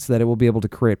chance that it will be able to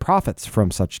create profits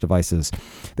from such devices.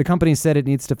 The company said it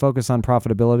needs to focus on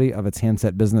profitability of its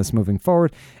handset business moving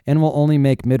forward and will only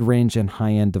make mid-range and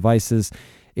high-end devices.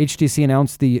 HTC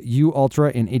announced the U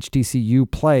Ultra and HTC U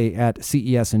Play at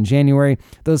CES in January.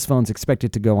 Those phones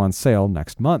expected to go on sale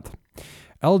next month.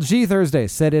 LG Thursday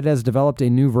said it has developed a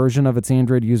new version of its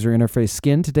Android user interface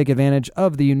skin to take advantage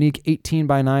of the unique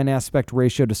 18:9 aspect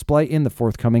ratio display in the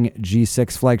forthcoming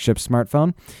G6 flagship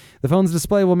smartphone. The phone's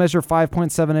display will measure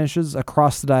 5.7 inches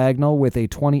across the diagonal with a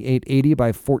 2880 by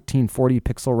 1440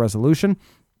 pixel resolution.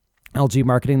 LG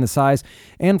marketing the size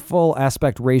and full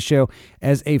aspect ratio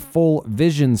as a full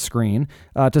vision screen.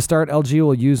 To start, LG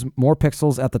will use more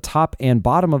pixels at the top and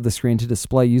bottom of the screen to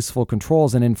display useful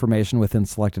controls and information within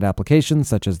selected applications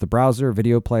such as the browser,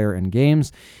 video player, and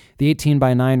games. The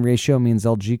 18:9 ratio means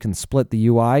LG can split the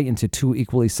UI into 2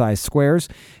 equally sized squares.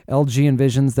 LG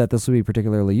envisions that this will be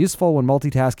particularly useful when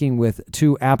multitasking with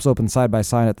 2 apps open side by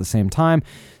side at the same time.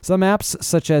 Some apps,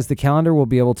 such as the calendar, will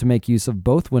be able to make use of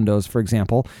both windows, for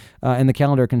example, and the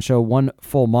calendar can show one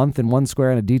full month in one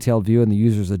square and a detailed view in the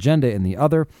user's agenda in the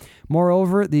other.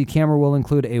 Moreover, the camera will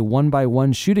include a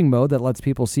 1x1 shooting mode that lets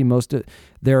people see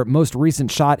their most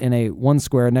recent shot in a one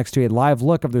square next to a live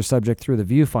look of their subject through the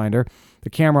viewfinder. The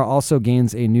camera also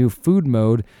gains a new food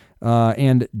mode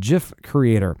and GIF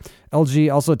creator.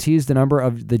 LG also teased a number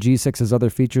of the G6's other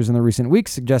features in the recent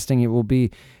weeks, suggesting it will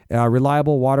be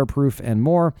reliable, waterproof, and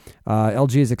more.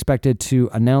 LG is expected to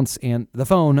announce the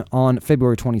phone on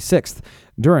February 26th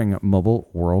during Mobile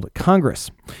World Congress.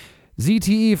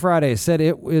 ZTE Friday said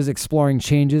it is exploring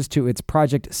changes to its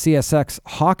Project CSX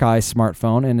Hawkeye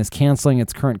smartphone and is canceling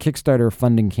its current Kickstarter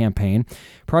funding campaign.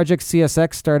 Project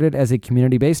CSX started as a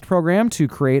community-based program to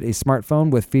create a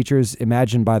smartphone with features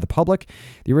imagined by the public.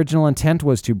 The original intent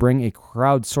was to bring a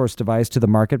crowdsourced device to the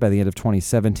market by the end of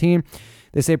 2017.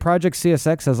 They say Project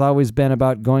CSX has always been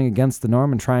about going against the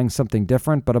norm and trying something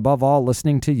different, but above all,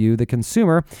 listening to you, the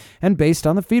consumer. And based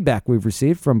on the feedback we've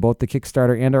received from both the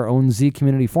Kickstarter and our own Z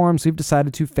community forums, we've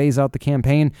decided to phase out the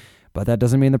campaign. But that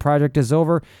doesn't mean the project is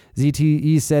over.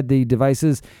 ZTE said the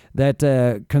devices that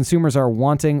consumers are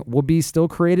wanting will be still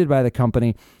created by the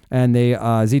company, and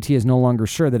ZTE is no longer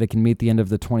sure that it can meet the end of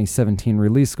the 2017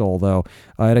 release goal, though.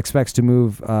 It expects to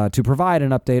move to provide an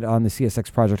update on the CSX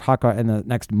Project Hawkeye in the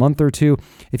next month or two.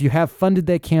 If you have funded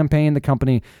that campaign, the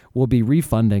company will be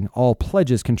refunding all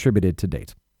pledges contributed to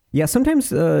date. Yeah, sometimes,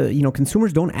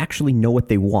 consumers don't actually know what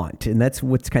they want, and that's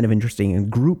what's kind of interesting. And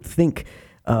groupthink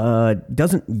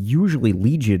doesn't usually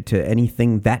lead you to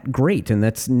anything that great, and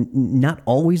that's not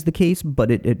always the case, but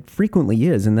it frequently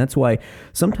is, and that's why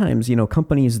sometimes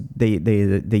companies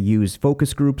they use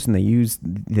focus groups and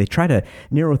they try to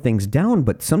narrow things down,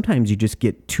 but sometimes you just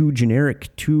get too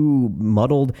generic, too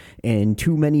muddled, and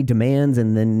too many demands,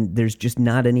 and then there's just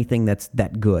not anything that's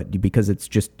that good because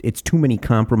it's too many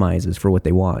compromises for what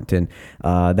they want, and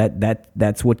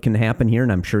that's what can happen here,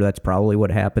 and I'm sure that's probably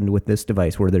what happened with this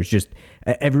device, where there's just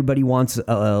everybody wants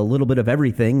a little bit of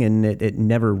everything, and it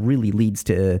never really leads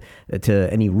to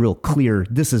any real clear,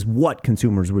 this is what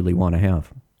consumers really want to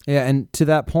have. Yeah, and to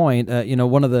that point,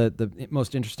 one of the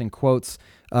most interesting quotes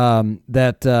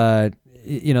that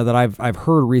I've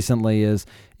heard recently is,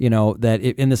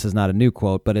 and this is not a new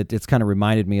quote, but it's kind of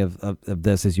reminded me of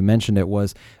this as you mentioned it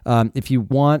was, if you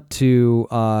want to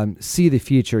see the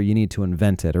future, you need to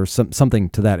invent it, or something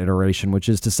to that iteration, which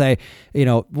is to say,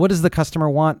 what does the customer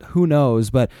want? Who knows?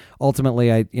 But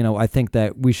ultimately, I think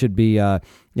that we should be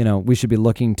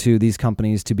looking to these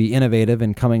companies to be innovative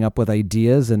and coming up with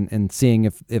ideas and seeing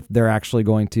if they're actually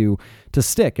going to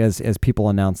stick as people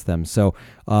announce them. So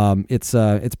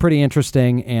it's pretty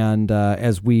interesting. And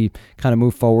as we kind of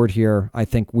move forward here, I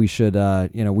think we should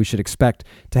expect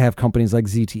to have companies like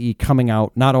ZTE coming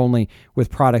out not only with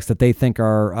products that they think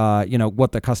are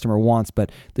what the customer wants,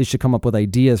 but they should come up with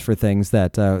ideas for things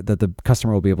that the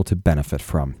customer will be able to benefit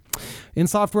from. In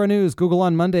software news, Google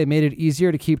on Monday made it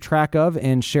easier to keep track of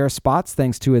and share spots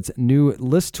thanks to its new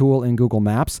list tool in Google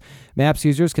Maps. Maps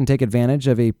users can take advantage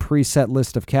of a preset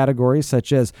list of categories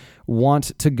such as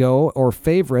want to go or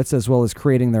favorites, as well as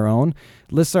creating their own.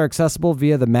 Lists are accessible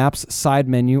via the Maps side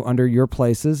menu under Your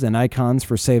Places, and icons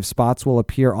for saved spots will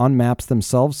appear on Maps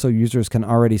themselves, so users can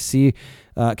always see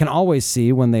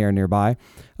when they are nearby.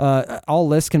 All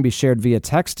lists can be shared via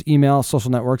text, email, social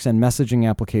networks, and messaging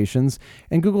applications.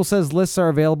 And Google says lists are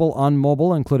available on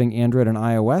mobile, including Android and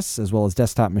iOS, as well as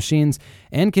desktop machines,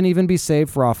 and can even be saved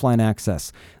for offline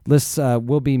access. Lists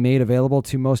will be made available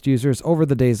to most users over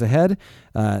the days ahead,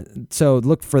 so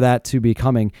look for that to be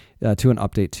coming to an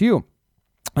update to you.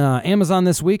 Amazon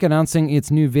this week announcing its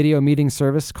new video meeting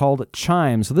service called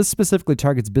Chime. So this specifically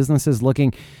targets businesses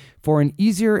looking for an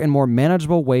easier and more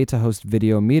manageable way to host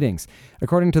video meetings.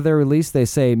 According to their release, they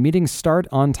say meetings start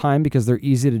on time because they're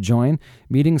easy to join.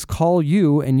 Meetings call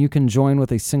you and you can join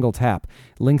with a single tap.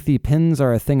 Lengthy pins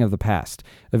are a thing of the past.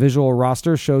 A visual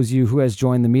roster shows you who has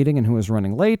joined the meeting and who is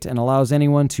running late and allows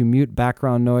anyone to mute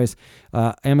background noise.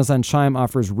 Amazon Chime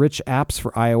offers rich apps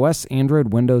for iOS,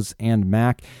 Android, Windows, and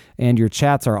Mac, and your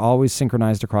chats are always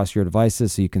synchronized across your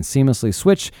devices, so you can seamlessly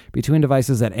switch between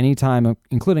devices at any time,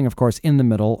 including, of course, in the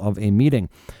middle of a meeting.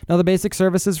 Now, the basic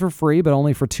service is for free, but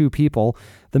only for 2 people.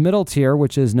 The middle tier,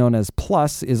 which is known as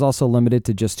Plus, is also limited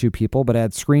to just 2 people, but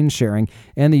adds screen sharing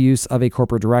and the use of a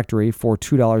corporate directory for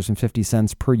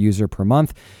 $2.50 per user per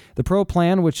month. The Pro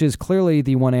plan, which is clearly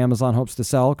the one Amazon hopes to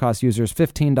sell, costs users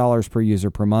 $15 per user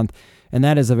per month, and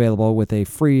that is available with a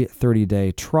free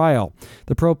 30-day trial.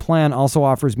 The Pro plan also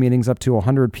offers meetings up to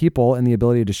 100 people and the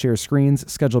ability to share screens,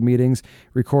 schedule meetings,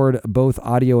 record both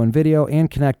audio and video,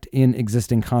 and connect in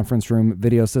existing conference room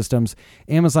video systems.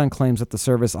 Amazon claims that the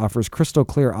service offers crystal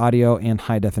clear audio and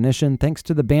high definition thanks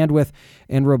to the bandwidth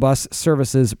and robust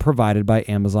services provided by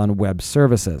Amazon Web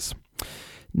Services.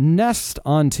 Nest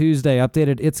on Tuesday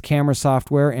updated its camera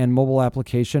software and mobile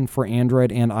application for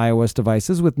Android and iOS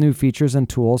devices with new features and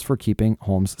tools for keeping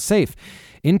homes safe.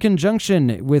 In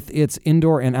conjunction with its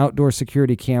indoor and outdoor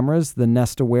security cameras, the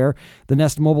Nest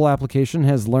mobile application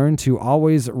has learned to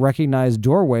always recognize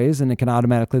doorways, and it can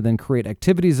automatically then create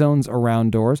activity zones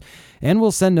around doors and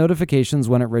will send notifications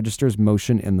when it registers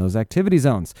motion in those activity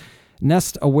zones.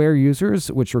 Nest Aware users,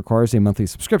 which requires a monthly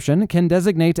subscription, can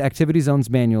designate activity zones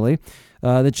manually.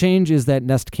 The change is that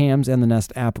Nest Cams and the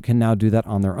Nest app can now do that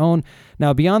on their own.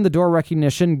 Now, beyond the door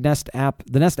recognition,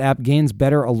 the Nest app gains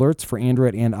better alerts for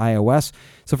Android and iOS.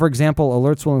 So, for example,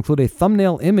 alerts will include a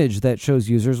thumbnail image that shows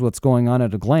users what's going on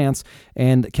at a glance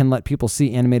and can let people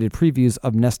see animated previews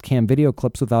of Nest Cam video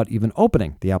clips without even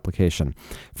opening the application.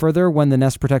 Further, when the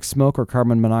Nest Protect smoke or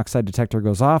carbon monoxide detector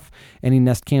goes off, any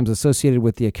Nest Cams associated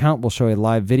with the account will show a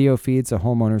live video feed so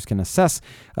homeowners can assess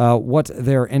what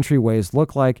their entryways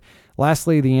look like.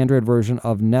 Lastly, the Android version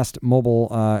of Nest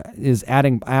Mobile is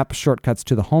adding app shortcuts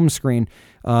to the home screen,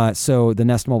 so the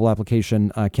Nest Mobile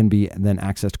application can be then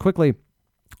accessed quickly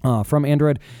from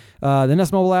Android. The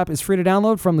Nest mobile app is free to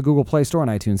download from the Google Play Store and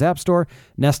iTunes App Store.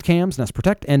 Nest Cams, Nest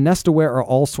Protect, and Nest Aware are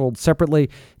all sold separately.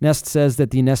 Nest says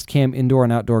that the Nest Cam indoor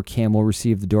and outdoor cam will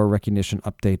receive the door recognition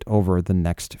update over the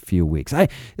next few weeks. This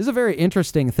is a very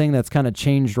interesting thing that's kind of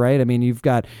changed, right? I mean, you've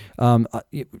got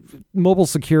mobile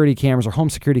security cameras or home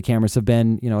security cameras have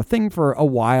been, a thing for a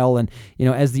while. And,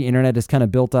 as the internet has kind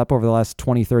of built up over the last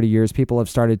 20, 30 years, people have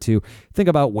started to think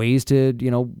about ways to,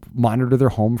 monitor their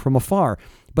home from afar.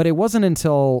 But it wasn't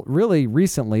until really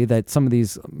recently that some of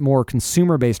these more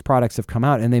consumer-based products have come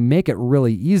out, and they make it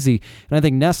really easy. And I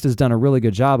think Nest has done a really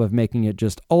good job of making it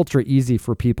just ultra easy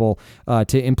for people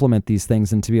to implement these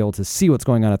things and to be able to see what's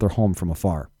going on at their home from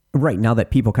afar. Right, now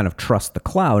that people kind of trust the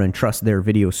cloud and trust their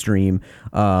video stream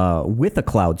with a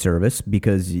cloud service,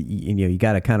 because you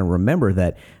got to kind of remember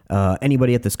that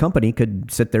anybody at this company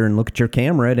could sit there and look at your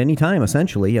camera at any time,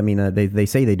 essentially. I mean, they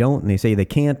say they don't, and they say they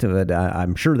can't, but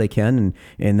I'm sure they can,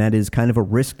 and that is kind of a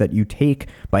risk that you take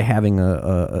by having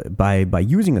by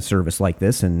using a service like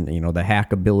this, and the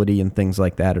hackability and things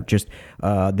like that are just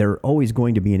they're always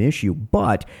going to be an issue.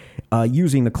 But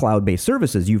using the cloud-based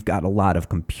services, you've got a lot of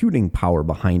computing power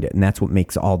behind it, and that's what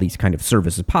makes all these kind of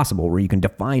services possible, where you can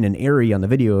define an area on the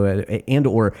video and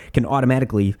or can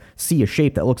automatically see a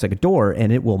shape that looks like a door,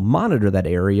 and it will monitor that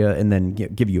area and then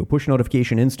give you a push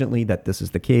notification instantly that this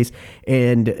is the case.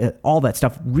 And all that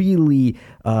stuff really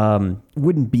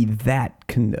wouldn't be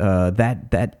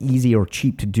that easy or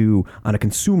cheap to do on a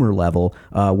consumer level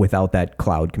without that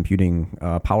cloud computing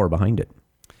power behind it.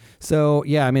 So,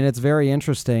 yeah, I mean, it's very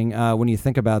interesting when you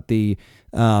think about the,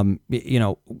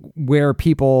 where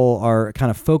people are kind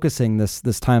of focusing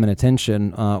this time and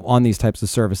attention on these types of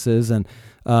services. And,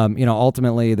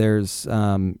 ultimately there's,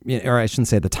 or I shouldn't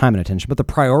say the time and attention, but the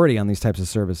priority on these types of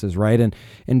services, right?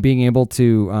 And being able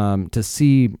to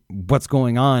see what's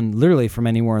going on literally from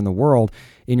anywhere in the world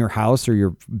in your house or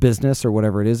your business or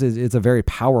whatever it is, it's a very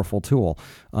powerful tool.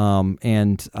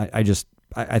 And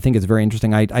I think it's very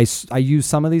interesting. I use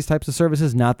some of these types of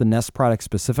services, not the Nest product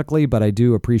specifically, but I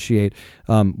do appreciate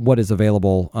what is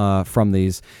available from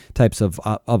these types of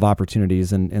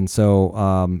opportunities, and so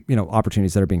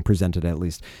opportunities that are being presented at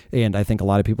least. And I think a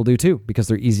lot of people do too, because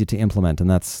they're easy to implement, and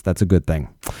that's a good thing.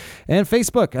 And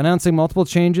Facebook announcing multiple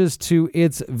changes to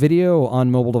its video on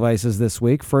mobile devices this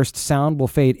week. First, sound will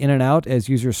fade in and out as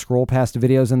users scroll past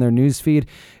videos in their news feed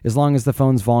as long as the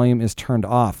phone's volume is turned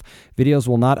off. Videos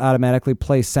will not automatically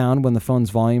play sound when the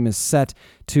phone's volume is set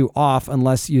to off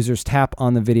unless users tap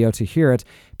on the video to hear it.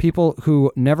 People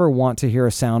who never want to hear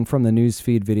a sound from the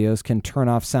newsfeed videos can turn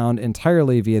off sound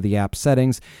entirely via the app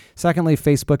settings. Secondly,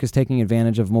 Facebook is taking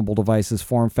advantage of mobile devices'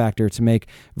 form factor to make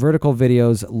vertical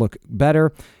videos look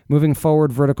better. Moving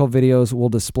forward, vertical videos will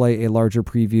display a larger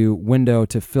preview window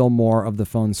to fill more of the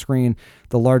phone screen.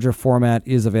 The larger format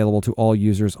is available to all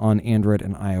users on Android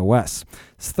and iOS.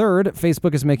 Third,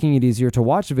 Facebook is making it easier to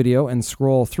watch video and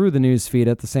scroll through the news feed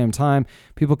at the same time.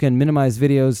 People can minimize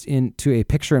videos into a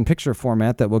picture-in-picture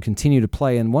format that will continue to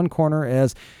play in one corner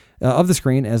of the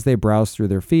screen as they browse through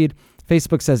their feed.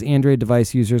 Facebook says Android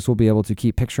device users will be able to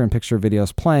keep picture-in-picture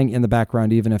videos playing in the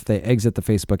background even if they exit the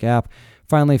Facebook app.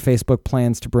 Finally, Facebook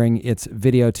plans to bring its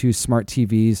video to smart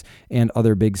TVs and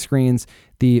other big screens.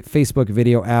 The Facebook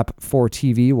video app for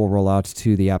TV will roll out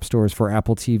to the app stores for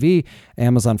Apple TV,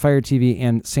 Amazon Fire TV,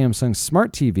 and Samsung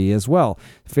Smart TV as well.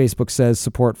 Facebook says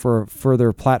support for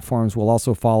further platforms will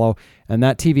also follow, and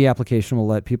that TV application will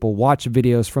let people watch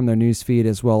videos from their newsfeed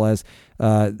as well as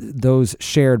those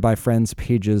shared by friends,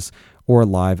 pages, or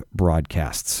live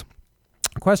broadcasts.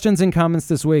 Questions and comments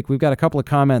this week. We've got a couple of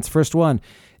comments. First one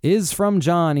is from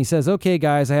John. He says, okay,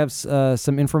 guys, I have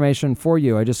some information for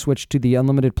you. I just switched to the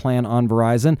unlimited plan on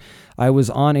Verizon. I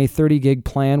was on a 30 gig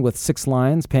plan with 6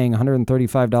 lines, paying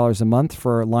 $135 a month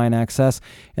for line access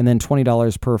and then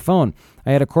 $20 per phone.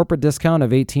 I had a corporate discount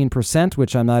of 18%,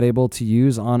 which I'm not able to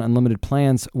use on unlimited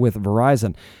plans with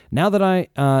Verizon. Now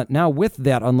with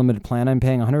that unlimited plan, I'm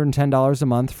paying $110 a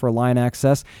month for line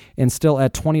access and still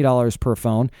at $20 per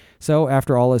phone. So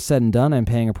after all is said and done, I'm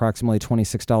paying approximately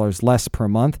 $26 less per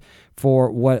month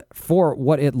for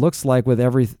what it looks like with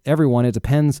everyone. It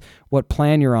depends what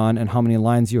plan you're on and how many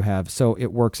lines you have. So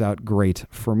it works out great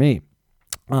for me.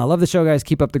 Love the show, guys.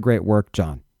 Keep up the great work,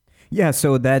 John. Yeah,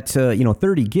 so that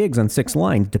 30 gigs on 6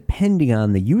 lines, depending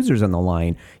on the users on the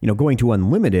line, going to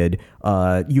unlimited,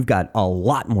 you've got a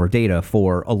lot more data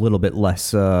for a little bit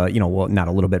less. Not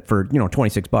a little bit, for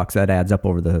 $26. That adds up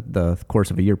over the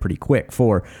course of a year pretty quick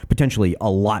for potentially a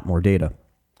lot more data.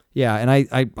 Yeah, and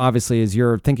I obviously, as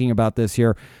you're thinking about this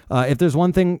here, if there's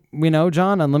one thing we know,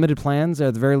 John, unlimited plans are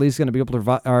at the very least going to be able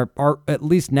to are at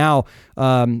least now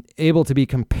able to be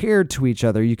compared to each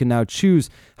other. You can now choose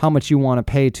how much you want to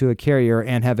pay to a carrier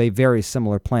and have a very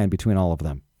similar plan between all of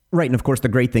them. Right, and of course the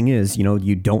great thing is,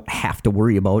 you don't have to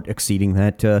worry about exceeding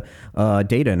that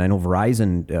data. And I know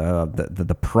Verizon,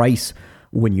 the price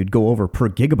when you'd go over per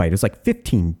gigabyte, it's like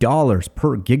 $15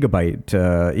 per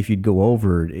gigabyte if you'd go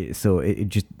over. So it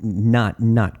just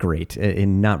not great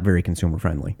and not very consumer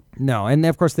friendly. No, and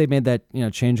of course they made that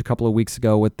change a couple of weeks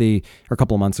ago or a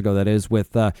couple of months ago, that is,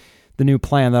 with the new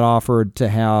plan that offered to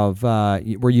have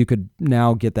where you could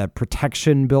now get that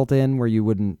protection built in, where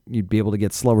you'd be able to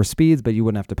get slower speeds, but you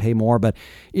wouldn't have to pay more. But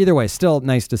either way, still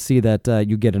nice to see that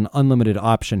you get an unlimited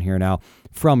option here now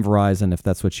from Verizon if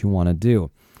that's what you want to do.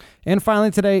 And finally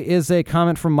today is a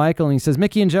comment from Michael, and he says,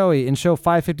 Mickey and Joey, in show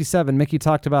 557, Mickey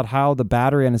talked about how the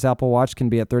battery on his Apple Watch can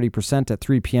be at 30% at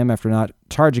 3 p.m. after not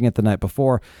charging it the night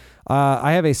before.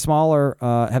 I have the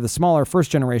smaller first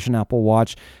generation Apple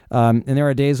Watch, and there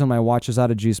are days when my watch is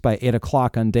out of juice by 8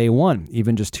 o'clock on day one.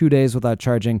 Even just 2 days without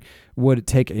charging would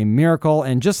take a miracle.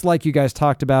 And just like you guys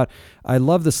talked about, I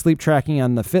love the sleep tracking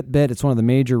on the Fitbit. It's one of the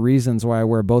major reasons why I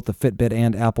wear both the Fitbit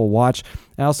and Apple Watch.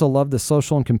 I also love the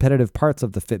social and competitive parts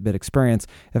of the Fitbit experience.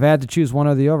 If I had to choose one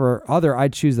or the other,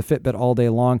 I'd choose the Fitbit all day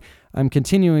long. I'm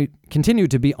continue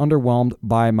to be underwhelmed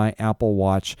by my Apple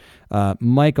Watch.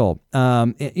 Michael,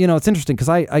 it's interesting because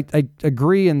I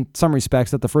agree in some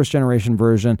respects that the first generation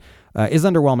version is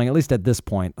underwhelming, at least at this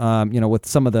point, with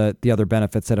some of the other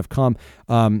benefits that have come,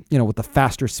 with the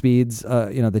faster speeds,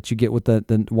 that you get with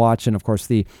the watch. And of course,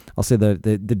 the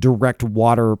direct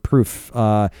waterproof,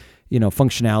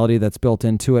 functionality that's built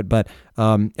into it. But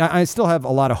I still have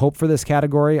a lot of hope for this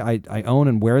category. I own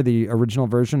and wear the original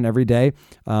version every day.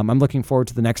 I'm looking forward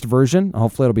to the next version.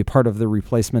 Hopefully it'll be part of the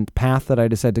replacement path that I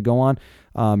decide to go on.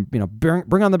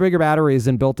 Bring on the bigger batteries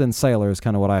and built-in cellular is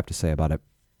kind of what I have to say about it.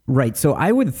 Right. So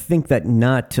I would think that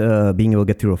not being able to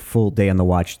get through a full day on the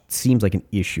watch seems like an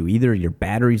issue. Either your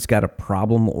battery's got a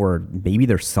problem or maybe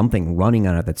there's something running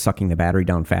on it that's sucking the battery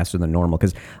down faster than normal.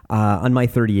 Because on my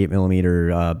 38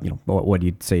 millimeter, what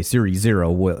you'd say, Series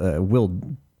 0 will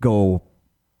go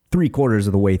 3/4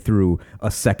 of the way through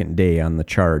a second day on the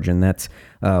charge. And that's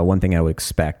one thing I would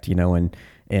expect,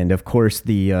 and of course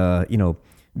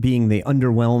being the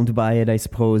underwhelmed by it, I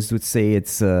suppose, would say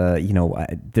it's,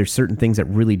 there's certain things that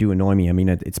really do annoy me. I mean,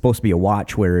 it's supposed to be a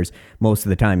watch, whereas most of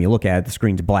the time you look at it, the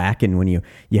screen's black, and when you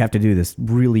have to do this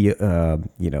really,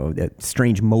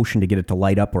 strange motion to get it to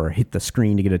light up or hit the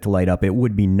screen to get it to light up, it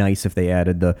would be nice if they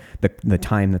added the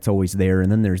time that's always there.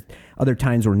 And then there's other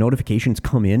times where notifications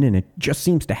come in, and it just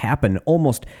seems to happen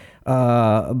almost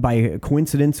by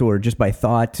coincidence or just by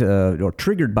thought or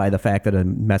triggered by the fact that a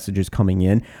message is coming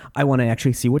in. I want to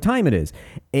actually see what time it is.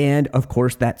 And of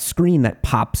course, that screen that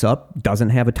pops up doesn't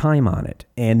have a time on it.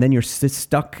 And then you're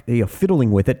stuck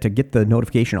fiddling with it to get the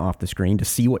notification off the screen to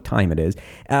see what time it is.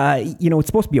 It's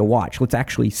supposed to be a watch. Let's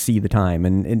actually see the time.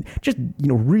 And just,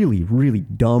 really, really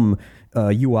dumb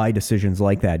UI decisions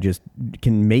like that just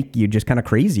can make you just kind of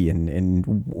crazy. And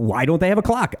why don't they have a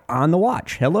clock on the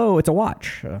watch? Hello, it's a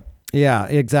watch. Yeah,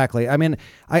 exactly. I mean,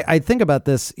 I think about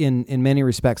this in many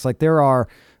respects. Like there's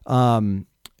a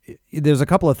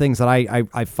couple of things that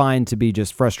I find to be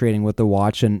just frustrating with the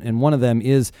watch. And one of them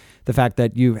is the fact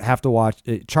that you have to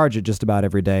charge it just about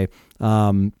every day.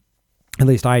 At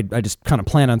least I just kind of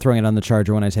plan on throwing it on the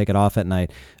charger when I take it off at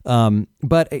night.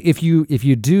 But if you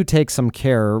do take some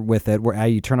care with it, where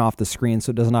you turn off the screen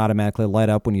so it doesn't automatically light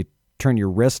up when you turn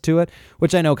your wrist to it,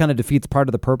 which I know kind of defeats part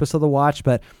of the purpose of the watch,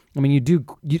 but I mean,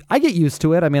 I get used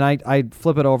to it. I mean, I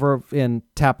flip it over and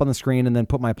tap on the screen and then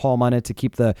put my palm on it to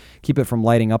keep it from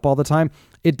lighting up all the time.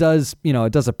 It does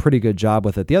a pretty good job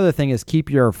with it. The other thing is keep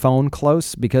your phone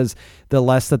close, because the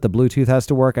less that the Bluetooth has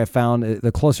to work, I found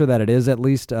the closer that it is, at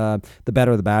least, the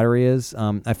better the battery is.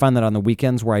 I find that on the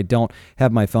weekends where I don't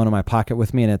have my phone in my pocket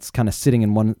with me and it's kind of sitting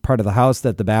in one part of the house,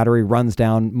 that the battery runs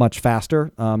down much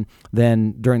faster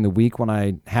than during the week when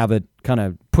I have it kind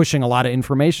of pushing a lot of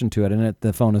information to it, and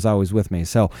the phone is always with me.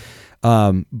 So,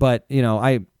 but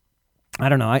I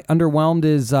don't know. Underwhelmed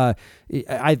is, I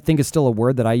think, is still a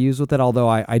word that I use with it. Although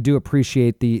I do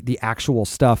appreciate the actual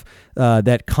stuff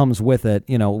that comes with it.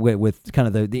 With kind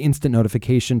of the instant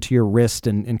notification to your wrist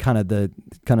and kind of the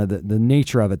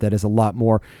nature of it that is a lot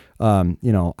more. I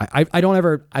don't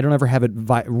ever have it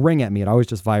ring at me. It always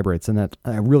just vibrates, and that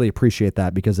I really appreciate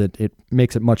that, because it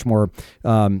makes it much more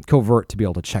covert to be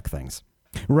able to check things.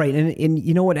 Right, and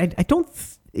you know what? I don't.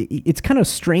 It's kind of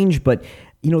strange, but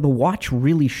the watch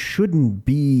really shouldn't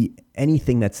be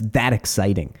anything that's that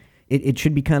exciting. It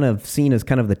should be kind of seen as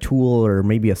kind of the tool, or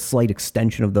maybe a slight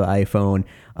extension of the iPhone.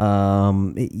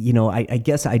 I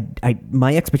guess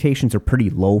my expectations are pretty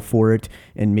low for it,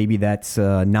 and maybe that's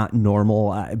not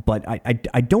normal. But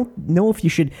I don't know if you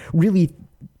should really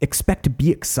expect to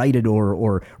be excited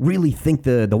or really think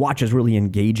the watch is really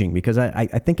engaging, because I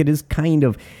think it is kind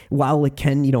of, while it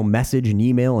can message and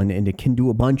email and it can do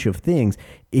a bunch of things,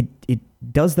 it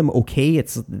does them okay.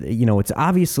 It's it's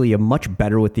obviously a much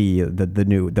better with the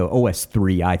OS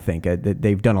 3. I think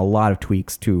they've done a lot of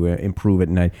tweaks to improve it,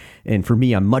 and for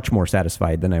me, I'm much more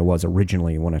satisfied than I was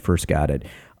originally when I first got it.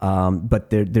 But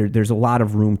there's a lot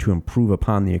of room to improve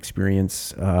upon the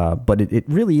experience. But it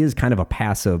really is kind of a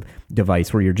passive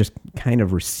device where you're just kind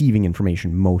of receiving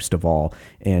information most of all,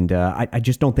 and I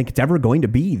just don't think it's ever going to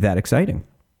be that exciting.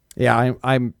 Yeah,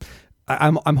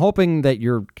 I'm hoping that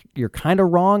you're kind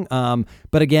of wrong.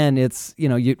 But again, it's,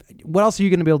 what else are you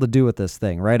going to be able to do with this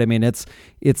thing, right? I mean, it's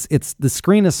the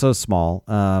screen is so small.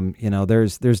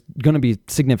 There's going to be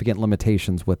significant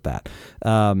limitations with that.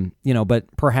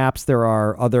 But perhaps there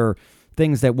are other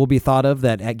things that will be thought of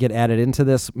that get added into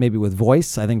this, maybe with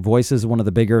voice. I think voice is one of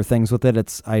the bigger things with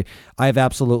it. I've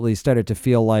absolutely started to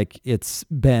feel like it's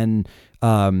been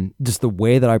just the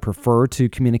way that I prefer to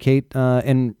communicate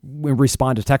and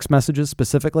respond to text messages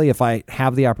specifically if I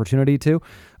have the opportunity to,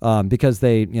 because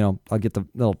I'll get the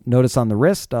little notice on the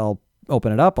wrist, I'll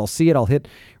open it up, I'll see it, I'll hit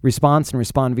response and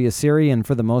respond via Siri, and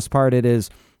for the most part it is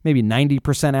maybe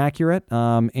 90% accurate.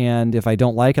 And if I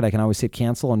don't like it, I can always hit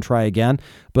cancel and try again.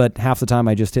 But half the time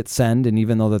I just hit send. And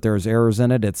even though that there's errors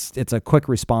in it, it's a quick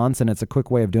response and it's a quick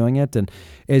way of doing it. And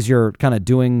as you're kind of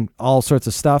doing all sorts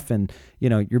of stuff and,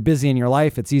 you're busy in your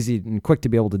life, it's easy and quick to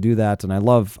be able to do that. And I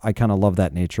kind of love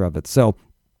that nature of it. So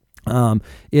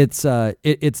it's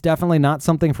definitely not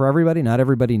something for everybody. Not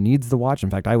everybody needs the watch. In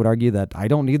fact, I would argue that I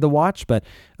don't need the watch, but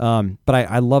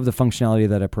I love the functionality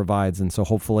that it provides. And so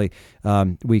hopefully,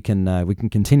 we can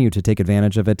continue to take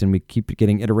advantage of it, and we keep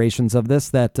getting iterations of this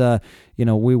that,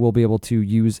 we will be able to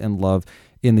use and love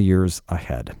in the years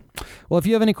ahead. Well, if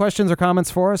you have any questions or comments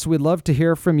for us, we'd love to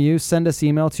hear from you. Send us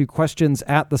email to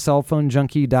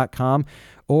questions@thecellphonejunkie.com.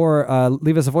 Or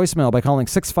leave us a voicemail by calling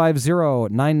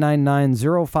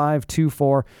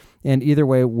 650-999-0524. And either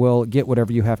way, we'll get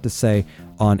whatever you have to say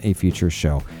on a future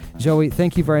show. Joey,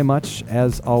 thank you very much,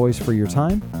 as always, for your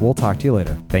time. We'll talk to you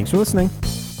later. Thanks for listening.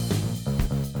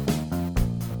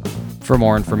 For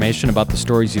more information about the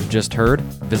stories you've just heard,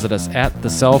 visit us at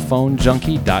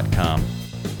thecellphonejunkie.com.